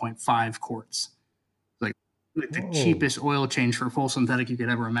 4.5 quarts. Like the cheapest oil change for full synthetic you could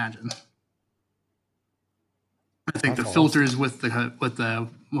ever imagine. I think the filters with the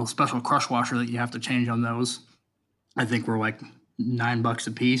special crush washer that you have to change on those, I think were like $9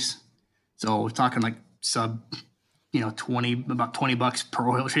 a piece. So we're talking like sub, about $20 per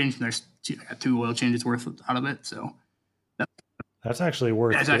oil change, and there's 2 oil changes worth out of it. So that's actually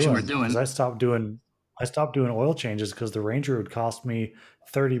worth. That's actually worth doing. I stopped doing oil changes because the Ranger would cost me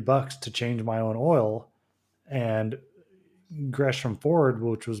 $30 to change my own oil, and Gresham Ford,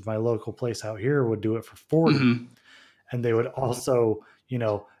 which was my local place out here, would do it for $40, and they would also,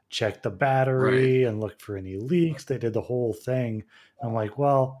 check the battery and look for any leaks. They did the whole thing. I'm like,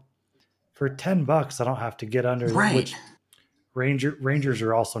 well, for $10, I don't have to get under. Which Rangers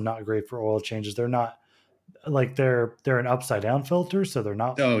are also not great for oil changes. They're not like they're an upside down filter, so they're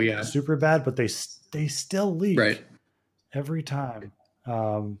not super bad, but they still leak every time.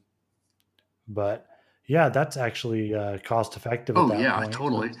 But yeah, that's actually cost effective. Oh yeah,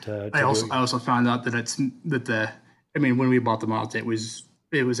 totally. I also found out that when we bought the Mazda, it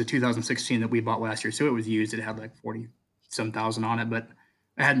was a 2016 that we bought last year, so it was used. It had like 40-some thousand on it, but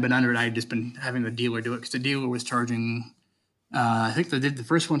I hadn't been under it. I had just been having the dealer do it because the dealer was charging. I think they did the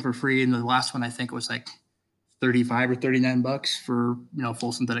first one for free, and the last one I think it was like $35 or $39 for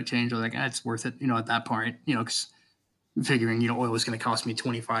full synthetic change. I was like, it's worth it, at that point, because figuring oil is going to cost me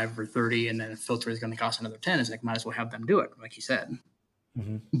 $25 or $30, and then a filter is going to cost another $10. It's like, might as well have them do it, like you said.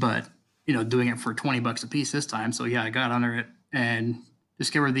 But doing it for $20 a piece this time. So yeah, I got under it and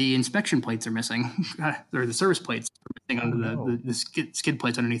discovered the inspection plates are missing, or the service plates are missing under the skid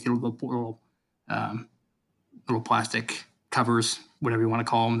plates underneath the little plastic covers, whatever you want to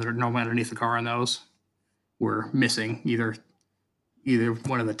call them, that are normally underneath the car on those. Were missing. Either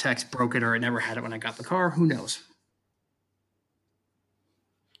one of the techs broke it or I never had it when I got the car. Who knows?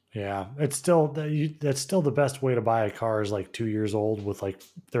 Yeah, that's still the best way to buy a car is like 2 years old with like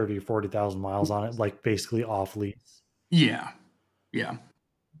 30 or 40,000 miles on it, like basically off lease. Yeah.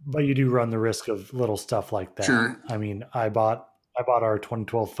 But you do run the risk of little stuff like that. Sure. I mean, I bought our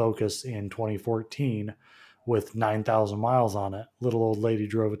 2012 Focus in 2014 with 9,000 miles on it. Little old lady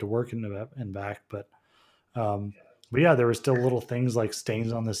drove it to work and back, but yeah, there were still little things like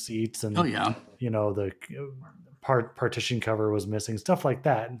stains on the seats and the partition cover was missing, stuff like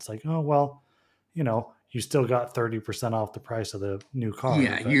that. And it's like, oh well, you still got 30% off the price of the new car.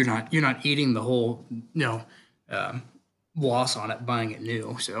 Yeah, but you're not eating the whole loss on it buying it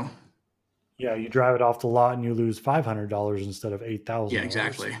new. So yeah, you drive it off the lot and you lose $500 instead of $8,000. Yeah,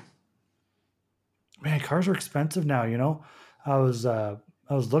 exactly. Man, cars are expensive now. I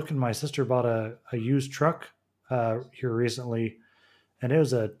was looking. My sister bought a used truck here recently, and it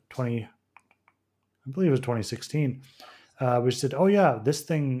was I believe it was 2016. We said, "Oh yeah, this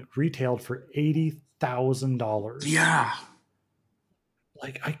thing retailed for $80,000." Yeah,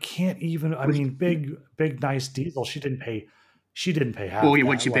 like I can't even. I mean, big nice diesel. She didn't pay half. Well,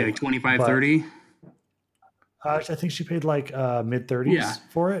 what'd she pay? Like 25, 30? I think she paid like mid 30s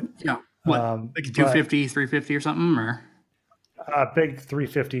for it. Yeah. What, like 250, 350 or something? Or Big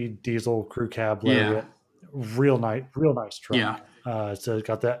 350 diesel crew cab Yeah. Lariat. Real nice truck. Yeah. So it's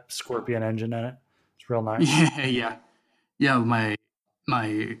got that Scorpion engine in it. It's real nice. Yeah. Yeah. My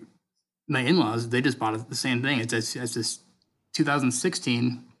in-laws, they just bought the same thing. It's this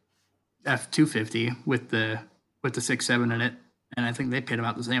 2016 F250 with the 6.7 in it, and I think they paid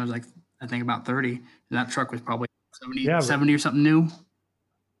about the same. It was like, I think about 30, and that truck was probably 70 or something new.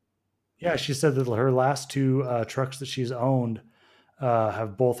 Yeah, she said that her last two trucks that she's owned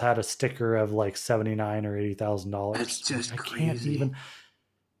have both had a sticker of like $79,000 or $80,000. That's just I crazy. can't even.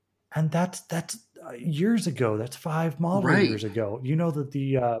 And that's years ago. That's 5 model Right. years ago. You know that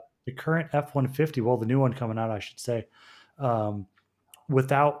the current F-150, well, the new one coming out, I should say,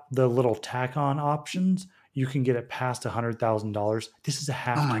 without the little tack-on options, you can get it past $100,000. This is a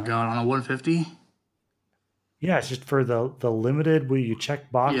half. Oh my god, on a 150? Yeah, it's just for the limited where you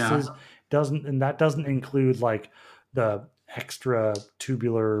check boxes. Yeah. That doesn't include like the extra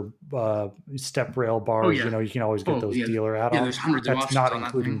tubular step rail bars. Oh, yeah. You know, you can always get those dealer add-ons. Yeah, there's hundreds of That's options not on that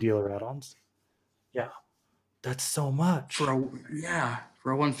including thing. dealer add-ons. Yeah, that's so much. For a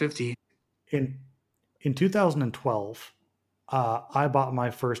 150. In 2012, I bought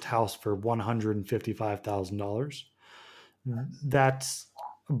my first house for $155,000. That's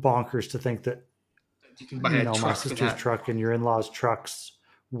bonkers to think that You can buy a truck my for sister's that. truck and your in-laws' trucks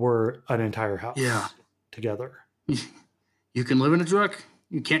were an entire house. Yeah. Together. You can live in a truck.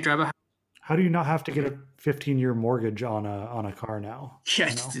 You can't drive a house. How do you not have to get a 15-year mortgage on a car now? Yeah,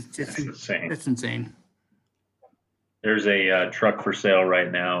 You know? It's insane. That's insane. There's a truck for sale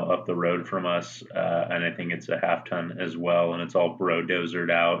right now up the road from us, and I think it's a half-ton as well, and it's all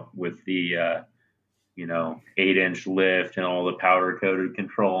bro-dozered out with the 8-inch lift and all the powder-coated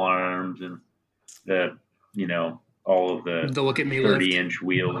control arms and the all of the Look at me 30-inch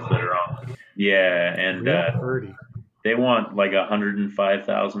wheels that are on. Yeah, and they want like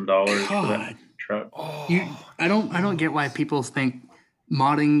 $105,000 for that truck. I don't get why people think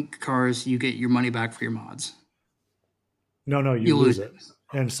modding cars, you get your money back for your mods. No, you lose it,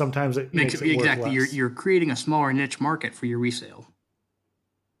 and sometimes it makes it exactly. worth less. You're creating a smaller niche market for your resale.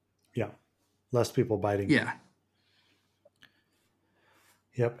 Yeah, less people biting. Yeah.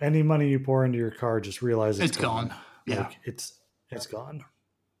 Yep. Any money you pour into your car, just realize it's gone. Yeah, like, it's gone.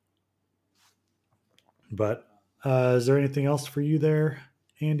 But is there anything else for you there,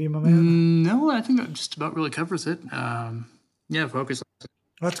 Andy, my man? No, I think that just about really covers it. Yeah, focus.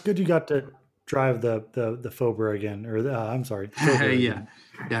 That's good. You got to drive the Fobra again, or I'm sorry. Yeah.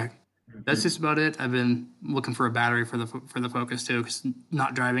 That's just about it. I've been looking for a battery for the Focus too, because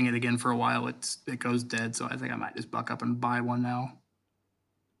not driving it again for a while, it goes dead. So I think I might just buck up and buy one now.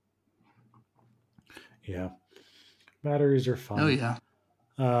 Yeah, batteries are fun. Oh yeah.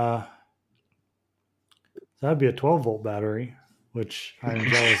 That'd be a 12-volt battery, which I'm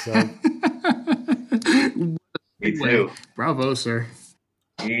jealous of. Me too. Bravo, sir.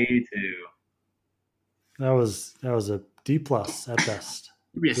 Me too. That was a D+ at best.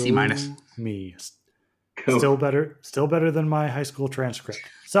 Maybe a C-. Me. Cool. Still better than my high school transcript.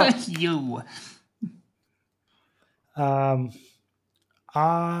 So you.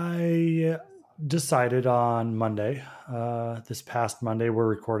 I decided on Monday, this past Monday, we're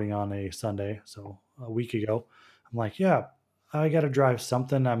recording on a Sunday, so a week ago, I'm like, yeah, I got to drive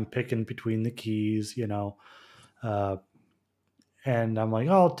something. I'm picking between the keys, and I'm like,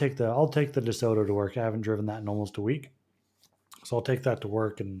 oh, I'll take the DeSoto to work. I haven't driven that in almost a week, so I'll take that to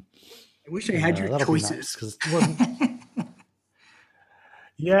work. And I wish I had your choices. Nice,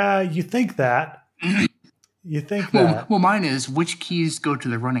 yeah, you think that. You think that. Well, mine is which keys go to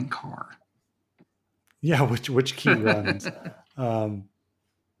the running car. Yeah, which key runs.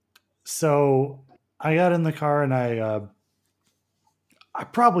 So I got in the car and I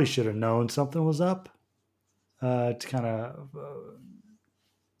probably should have known something was up to kind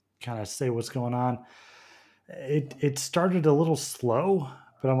of say what's going on. It started a little slow,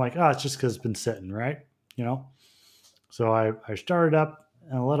 but I'm like, it's just because it's been sitting, right? So I started up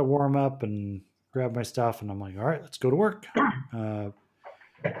and I let it warm up and grab my stuff, and I'm like, all right, let's go to work.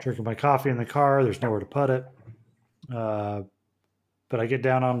 Drinking my coffee in the car. There's nowhere to put it. But I get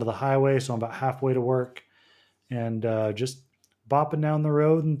down onto the highway, so I'm about halfway to work, and just bopping down the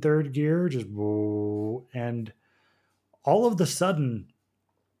road in third gear, just whoa, and all of the sudden,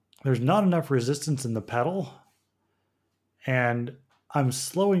 there's not enough resistance in the pedal, and I'm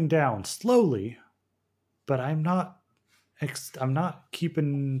slowing down slowly, but I'm not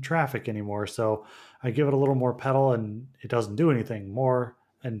keeping traffic anymore. So I give it a little more pedal, and it doesn't do anything more.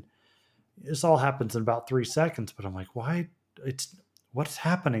 And this all happens in about 3 seconds, but I'm like, why? What's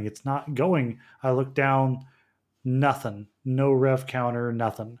happening? It's not going. I look down nothing, no rev counter,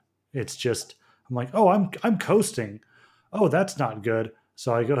 nothing. It's just, I'm like, oh, I'm coasting. Oh, that's not good.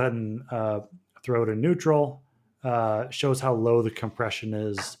 So I go ahead and throw it in neutral. Shows how low the compression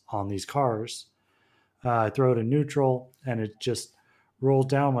is on these cars. I throw it in neutral and it just rolls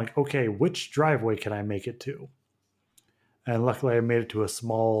down. I'm like, okay, which driveway can I make it to? And luckily, I made it to a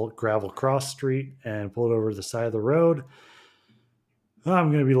small gravel cross street and pulled over to the side of the road. I'm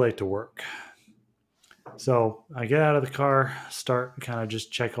going to be late to work. So I get out of the car, start kind of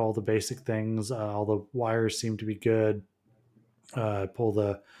just check all the basic things. All the wires seem to be good. Pull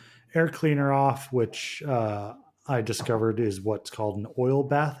the air cleaner off, which I discovered is what's called an oil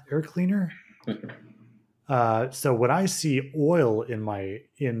bath air cleaner. So when I see oil in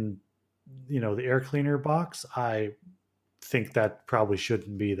the air cleaner box, I think that probably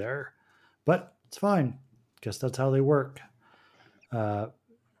shouldn't be there, but it's fine. Guess that's how they work.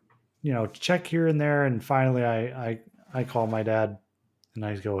 Check here and there, and finally I call my dad and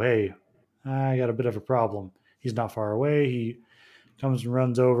I go, hey, I got a bit of a problem. He's not far away. He comes and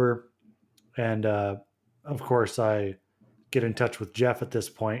runs over, and of course I get in touch with Jeff at this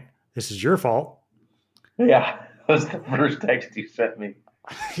point. This is your fault. Yeah, that was the first text you sent me.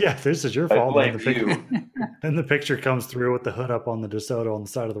 Yeah, this is your I fault. blame you. Then the picture comes through with the hood up on the DeSoto on the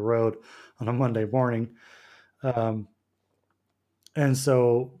side of the road on a Monday morning. And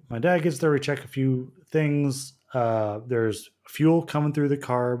so my dad gets there. We check a few things. There's fuel coming through the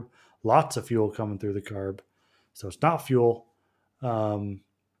carb, lots of fuel coming through the carb. So it's not fuel.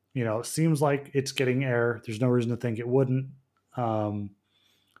 It seems like it's getting air. There's no reason to think it wouldn't.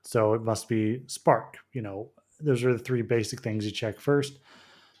 So it must be spark. Those are the three basic things you check first.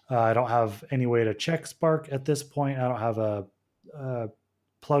 I don't have any way to check spark at this point. I don't have a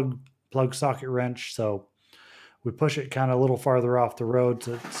plug socket wrench. So we push it kind of a little farther off the road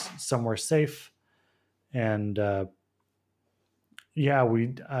so it's somewhere safe. And I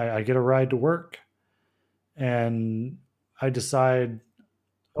get a ride to work, and I decide,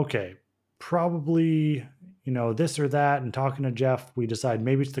 okay, probably, this or that. And talking to Jeff, we decide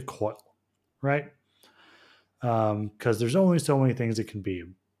maybe it's the coil, right? Because there's only so many things it can be.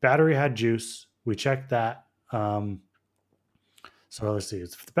 Battery had juice. We checked that. So let's see.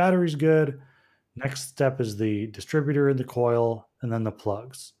 If the battery's good, next step is the distributor and the coil, and then the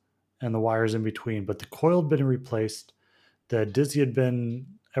plugs and the wires in between. But the coil had been replaced. The Dizzy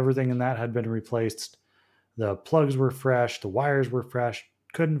everything in that had been replaced. The plugs were fresh. The wires were fresh.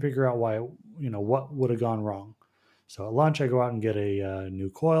 Couldn't figure out why, what would have gone wrong. So at lunch, I go out and get a new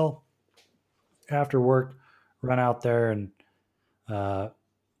coil. After work, run out there and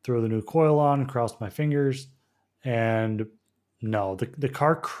throw the new coil on, cross my fingers, and no, the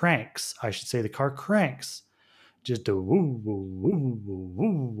car cranks. I should say the car cranks. Just a woo, woo, woo,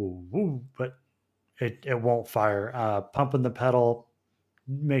 woo, woo, woo, but it won't fire. Pumping the pedal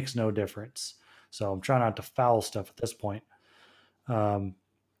makes no difference. So I'm trying not to foul stuff at this point. In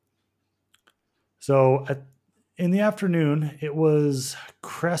the afternoon, it was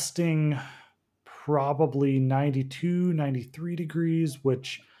cresting probably 92, 93 degrees,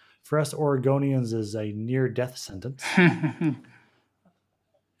 which for us Oregonians is a near death sentence.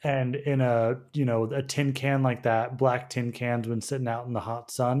 And in a tin can like that, black tin can's been sitting out in the hot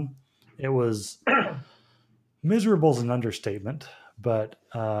sun. It was miserable is an understatement, but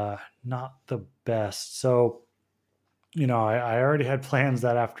not the best. So, I already had plans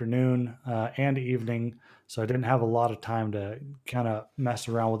that afternoon and evening, so I didn't have a lot of time to kind of mess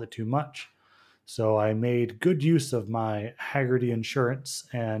around with it too much. So I made good use of my Hagerty insurance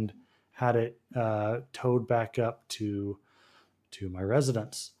and had it towed back up to my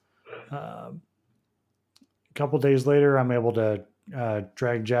residence. A couple days later, I'm able to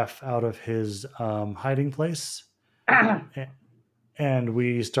drag Jeff out of his hiding place, and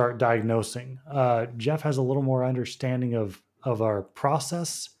we start diagnosing. Jeff has a little more understanding of our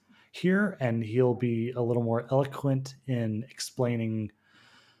process here, and he'll be a little more eloquent in explaining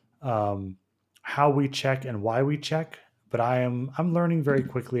how we check and why we check. But I'm learning very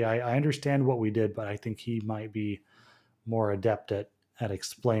quickly. I understand what we did, but I think he might be more adept at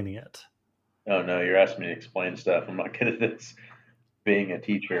explaining it. Oh no, you're asking me to explain stuff. I'm not good at this being a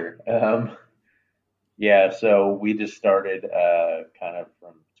teacher. So we just started kind of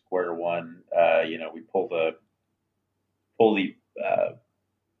from square one. We pull the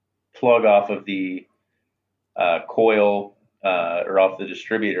plug off of the coil or off the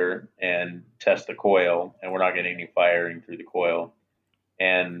distributor and test the coil, and we're not getting any firing through the coil.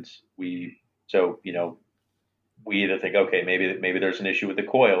 And we either think, okay, maybe there's an issue with the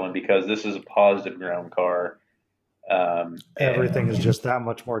coil, and because this is a positive ground car, everything is just that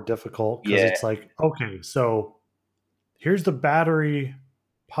much more difficult because it's like, okay, so here's the battery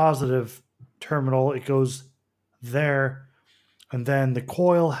positive terminal. It goes there. And then the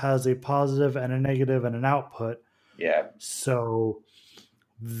coil has a positive and a negative and an output. Yeah. So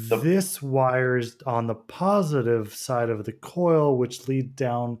this wires on the positive side of the coil, which lead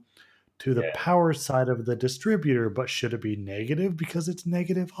down to the power side of the distributor. But should it be negative because it's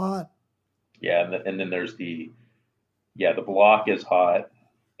negative hot? Yeah, and then there's the block is hot,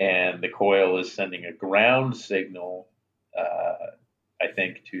 and the coil is sending a ground signal, I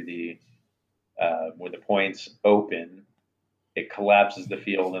think, to the when the point's open, it collapses the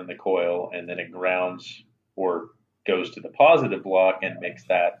field in the coil, and then it grounds or goes to the positive block and makes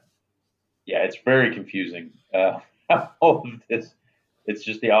that. Yeah, it's very confusing. All of this, it's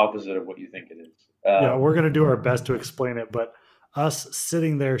just the opposite of what you think it is. Yeah, we're going to do our best to explain it, but us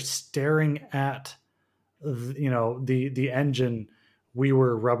sitting there staring at the engine, we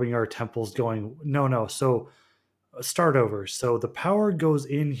were rubbing our temples going, no. So start over. So the power goes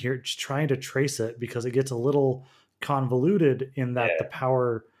in here, just trying to trace it because it gets a little convoluted in that the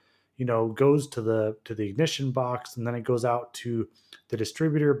power, goes to the ignition box, and then it goes out to the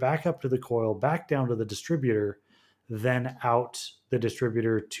distributor, back up to the coil, back down to the distributor, then out the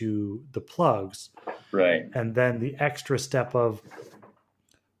distributor to the plugs. Right. And then the extra step of,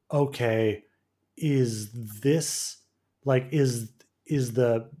 okay, is this like, is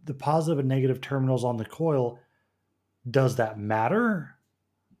the positive and negative terminals on the coil, does that matter?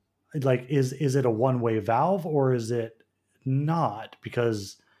 Like, is it a one-way valve or is it not?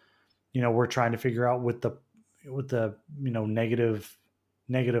 Because, we're trying to figure out with the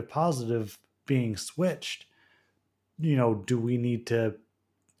negative positive being switched, do we need to,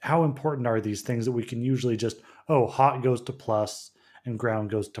 how important are these things that we can usually just, hot goes to plus and ground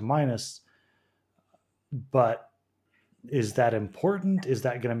goes to minus? But is that important? Is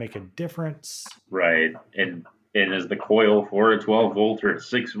that going to make a difference? Right. And is the coil for a 12 volt or a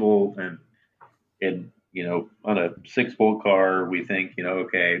 6 volt? And on a 6 volt car, we think,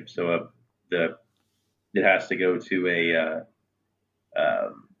 okay, so it has to go to a,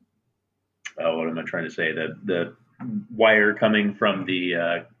 what am I trying to say? The wire coming from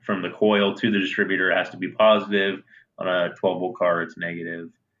the coil to the distributor has to be positive. On a 12 volt car, it's negative.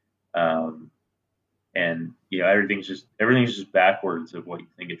 And everything's just backwards of what you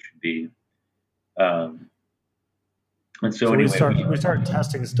think it should be. And so anyway, we start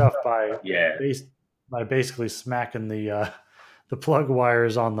testing stuff by by basically smacking the plug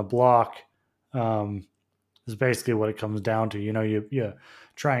wires on the block. Is basically what it comes down to. You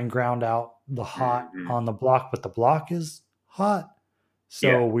try and ground out the hot on the block, but the block is hot.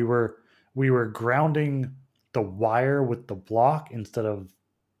 So we were grounding the wire with the block instead of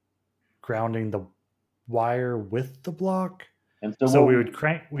grounding the wire with the block. And so we'd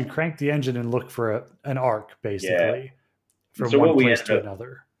crank the engine and look for an arc, basically, from one place to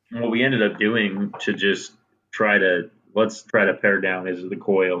another. What we ended up doing to just let's try to pare down, is it the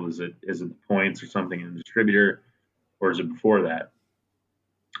coil, is it the points or something in the distributor, or is it before that?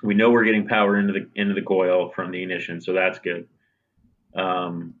 We know we're getting power into the coil from the ignition, so that's good.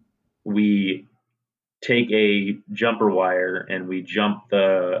 We take a jumper wire and we jump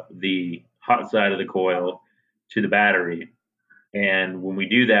the hot side of the coil to the battery, and when we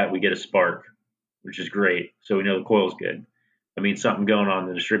do that, we get a spark, which is great. So we know the coil's good. That means something going on in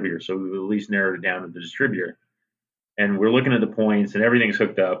the distributor. So we've at least narrowed it down to the distributor. And we're looking at the points, and everything's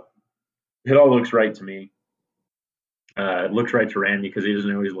hooked up. It all looks right to me. It looks right to Randy because he doesn't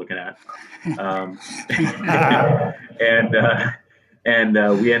know what he's looking at. And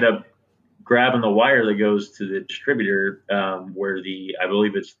we end up grabbing the wire that goes to the distributor, where I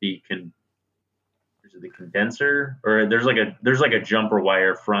believe it's the condenser, or there's like a jumper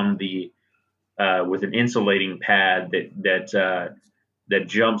wire from the with an insulating pad that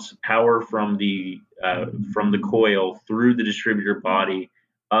jumps power from the coil through the distributor body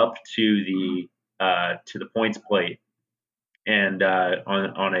up to the points plate, and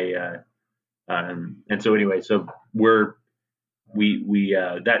and so anyway, so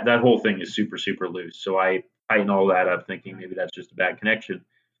that whole thing is super, super loose. So I tighten all that up, thinking maybe that's just a bad connection.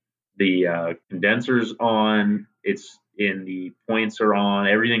 The condenser's on, it's in, the points are on,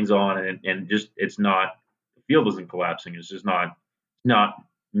 everything's on, and just the field isn't collapsing. It's just not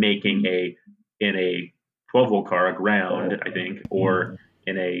making in a 12 volt car a ground, I think, or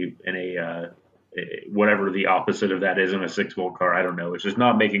in a whatever the opposite of that is in a 6 volt car. I don't know. It's just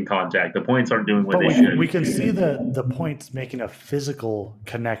not making contact. The points aren't doing what they should. We can see the points making a physical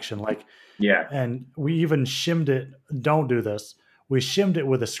connection. And we even shimmed it. Don't do this. We shimmed it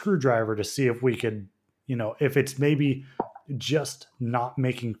with a screwdriver to see if we could, if it's maybe just not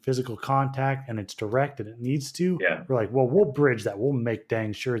making physical contact and it's direct and it needs to, Yeah. we're like, well, we'll bridge that. We'll make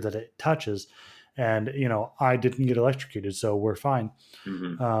dang sure that it touches. And, I didn't get electrocuted, so we're fine.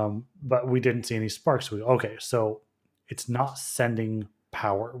 But we didn't see any sparks. Okay, so it's not sending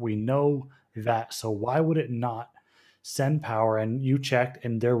power. We know that. So why would it not send power? And you checked,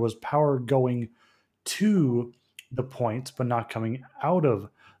 and there was power going to the points, but not coming out of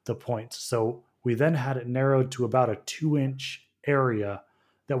the points. So we then had it narrowed to about a 2-inch area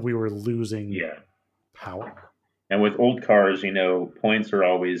that we were losing Yeah. power. And with old cars, points are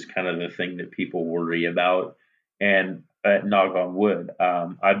always kind of the thing that people worry about. And knock on wood,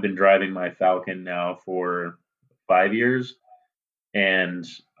 I've been driving my Falcon now for 5 years, and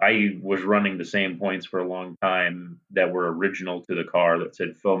I was running the same points for a long time that were original to the car that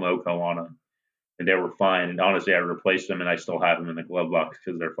said FOMOCO on them, and they were fine. And honestly, I replaced them, and I still have them in the glove box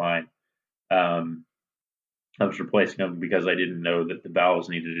because they're fine. I was replacing them because I didn't know that the valves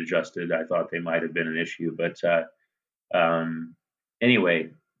needed adjusted. I thought they might have been an issue, but anyway,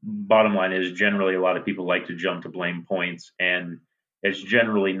 bottom line is generally a lot of people like to jump to blame points, and it's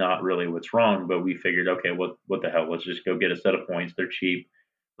generally not really what's wrong. But we figured, okay, what the hell? Let's just go get a set of points. They're cheap.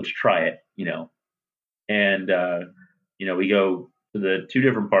 Let's try it, And we go to the 2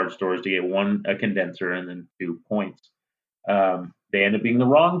 different parts stores to get one a condenser and then 2 points. They end up being the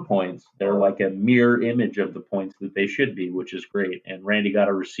wrong points. They're like a mirror image of the points that they should be, which is great. And Randy got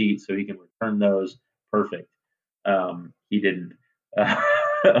a receipt so he can return those. Perfect. He didn't.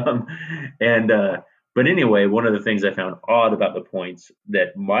 Um, and but anyway, one of the things I found odd about the points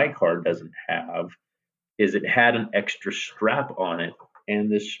that my car doesn't have is it had an extra strap on it,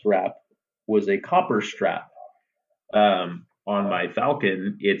 and this strap was a copper strap. On my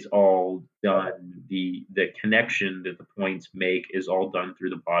Falcon, it's all done. The connection that the points make is all done through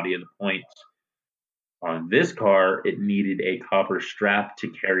the body of the points. On this car, it needed a copper strap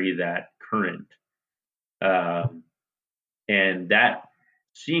to carry that current. And that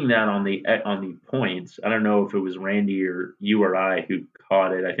seeing that on the points, I don't know if it was Randy or you or I who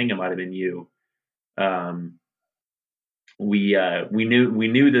caught it. I think it might have been you. We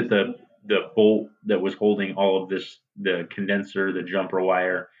knew that the bolt that was holding all of this, the condenser, the jumper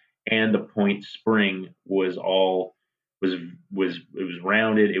wire, and the point spring was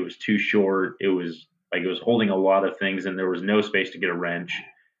rounded. It was too short. It was holding a lot of things, and there was no space to get a wrench,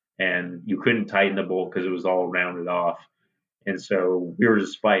 and you couldn't tighten the bolt because it was all rounded off. And so we were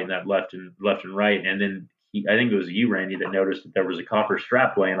just fighting that left and right. And then I think it was you, Randy, that noticed that there was a copper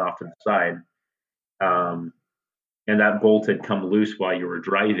strap laying off to the side. And that bolt had come loose while you were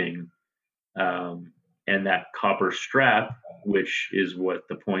driving. And that copper strap, which is what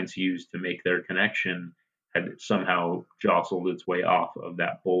the points use to make their connection, had somehow jostled its way off of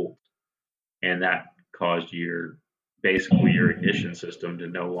that bolt. And that caused basically your ignition system to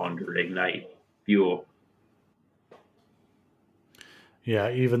no longer ignite fuel.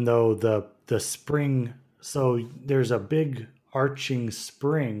 Yeah, even though the spring, so there's a big arching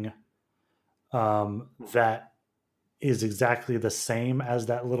spring that is exactly the same as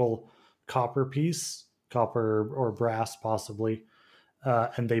that little copper piece, copper or brass possibly,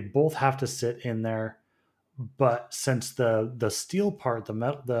 and they both have to sit in there. But since the steel part, the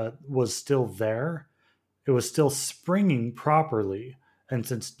metal, was still there, it was still springing properly. And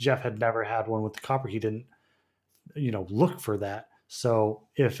since Jeff had never had one with the copper, he didn't, look for that. So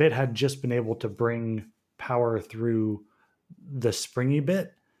if it had just been able to bring power through the springy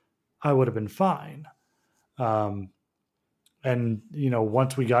bit, I would have been fine. And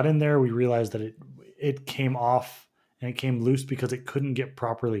once we got in there, we realized that it came off and it came loose because it couldn't get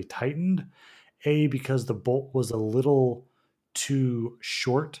properly tightened. Because the bolt was a little too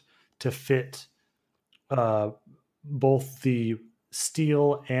short to fit both the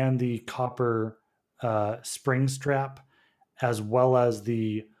steel and the copper spring strap, as well as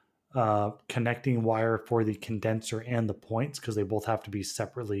the connecting wire for the condenser and the points, because they both have to be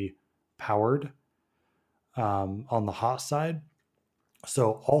separately powered on the hot side.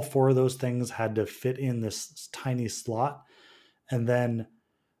 So all 4 of those things had to fit in this tiny slot. And then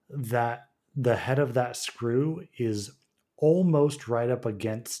the head of that screw is almost right up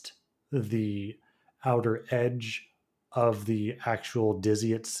against the outer edge of the actual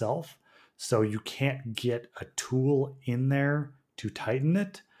Dizzy itself. So you can't get a tool in there to tighten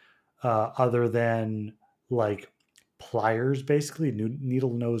it other than like pliers, basically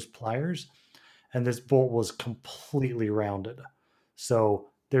needle nose pliers. And this bolt was completely rounded.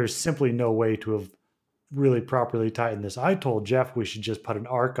 So there's simply no way to have really properly tightened this. I told Jeff we should just put an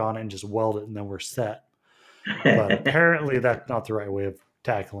arc on it and just weld it and then we're set. But apparently that's not the right way of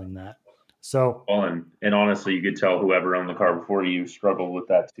tackling that. So, Well, and honestly, you could tell whoever owned the car before you struggled with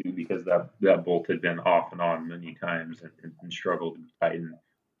that too, because that bolt had been off and on many times and struggled to tighten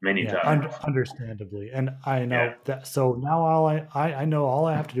many yeah, times. understandably. And I Yeah, know that. So now I know all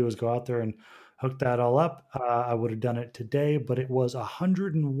I have to do is go out there and hook that all up. I would have done it today, but it was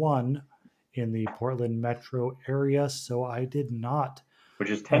 101 in the Portland metro area. So I did not which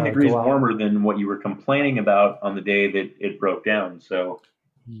is 10 degrees go out. warmer than what you were complaining about on the day that it broke down. So,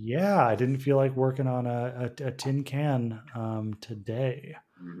 Yeah, I didn't feel like working on a tin can today.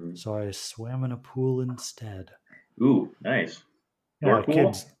 mhm. So I swam in a pool instead. Ooh, nice. Yeah, Your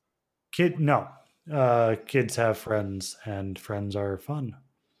pool? no. Kids have friends and friends are fun.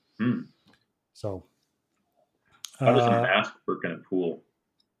 Hmm. So, How does a uh, mask work in a pool?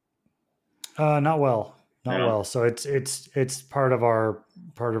 not well, not No. well. So it's part of our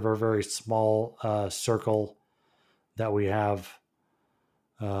very small circle that we have.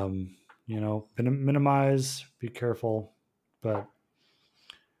 Minimize, be careful, but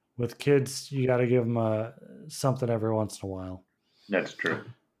with kids, you got to give them something every once in a while. That's true.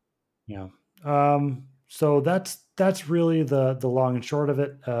 Yeah. So that's really the long and short of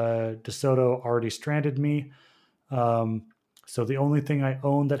it. DeSoto already stranded me. Um, so the only thing I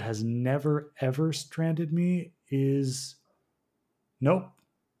own that has never ever stranded me is nope.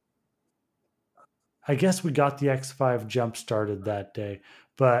 I guess we got the X5 jump started that day,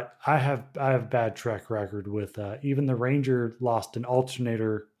 but I have bad track record with even the Ranger lost an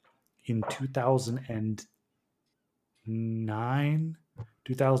alternator in 2009,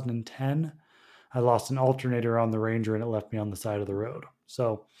 2010. I lost an alternator on the Ranger and it left me on the side of the road.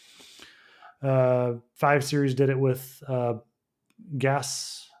 So 5 Series did it with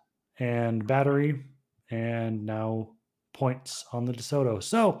gas and battery, and now points on the DeSoto.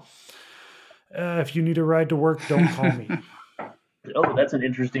 So if you need a ride to work, don't call me. Oh, that's an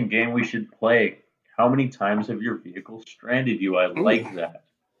interesting game we should play. How many times have your vehicle stranded you? I Ooh, like that.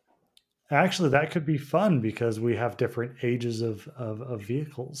 Actually, that could be fun because we have different ages of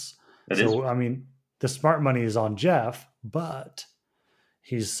vehicles. That is So, I mean, the smart money is on Jeff, but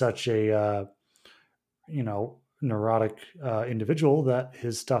he's such a neurotic individual that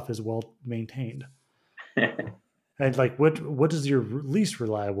his stuff is well maintained. And like, what is your least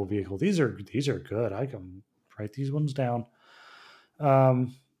reliable vehicle? These are good. I can write these ones down.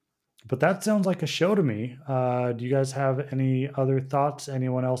 Um, but that sounds like a show to me. Do you guys have any other thoughts?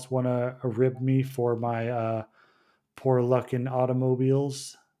 Anyone else want to rib me for my poor luck in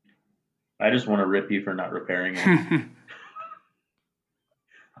automobiles? I just want to rip you for not repairing it.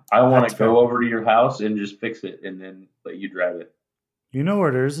 I want That's to fair. go over to your house and just fix it and then let you drive it. You know where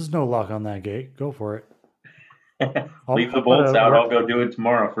it is. There's no lock on that gate. Go for it. I'll, Leave the I'll put bolts a out. work I'll go do it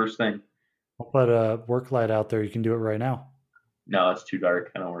tomorrow, first thing. I'll put a work light out there. You can do it right now. No, it's too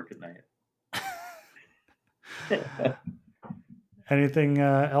dark. I don't work at night. Anything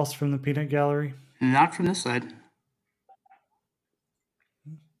else from the peanut gallery? not from this side.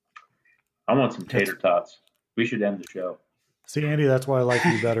 I want some It's tater tots. We should end the show. See, Andy, that's why I like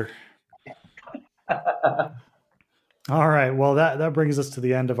you better. All right. Well, that brings us to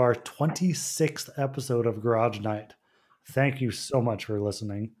the end of our 26th episode of Garage Night. Thank you so much for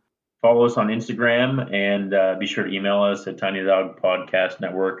listening. Follow us on Instagram and be sure to email us at Tiny Dog Podcast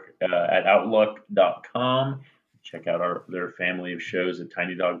Network at outlook.com. Check out their family of shows at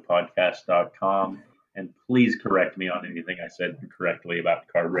tinydogpodcast.com. And please correct me on anything I said incorrectly about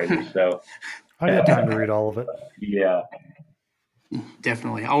carburetors. So, I got time to read all of it. yeah.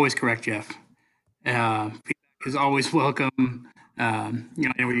 Definitely. Always correct, Jeff. Feedback is always welcome.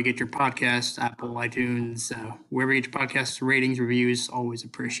 Where you get your podcasts, Apple, iTunes, wherever you get your podcasts, ratings, reviews, always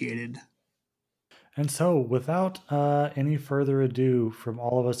appreciated. And so, without any further ado, from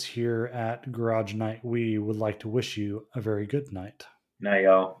all of us here at Garage Night, we would like to wish you a very good night. Night,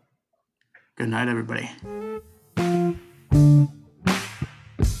 y'all. Good night, everybody.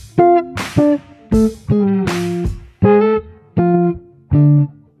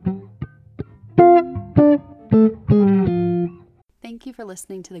 Thank you for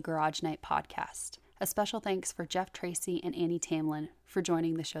listening to the Garage Night podcast. A special thanks for Jeff Tracy and Annie Tamlin for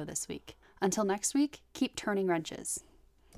joining the show this week. Until next week, keep turning wrenches.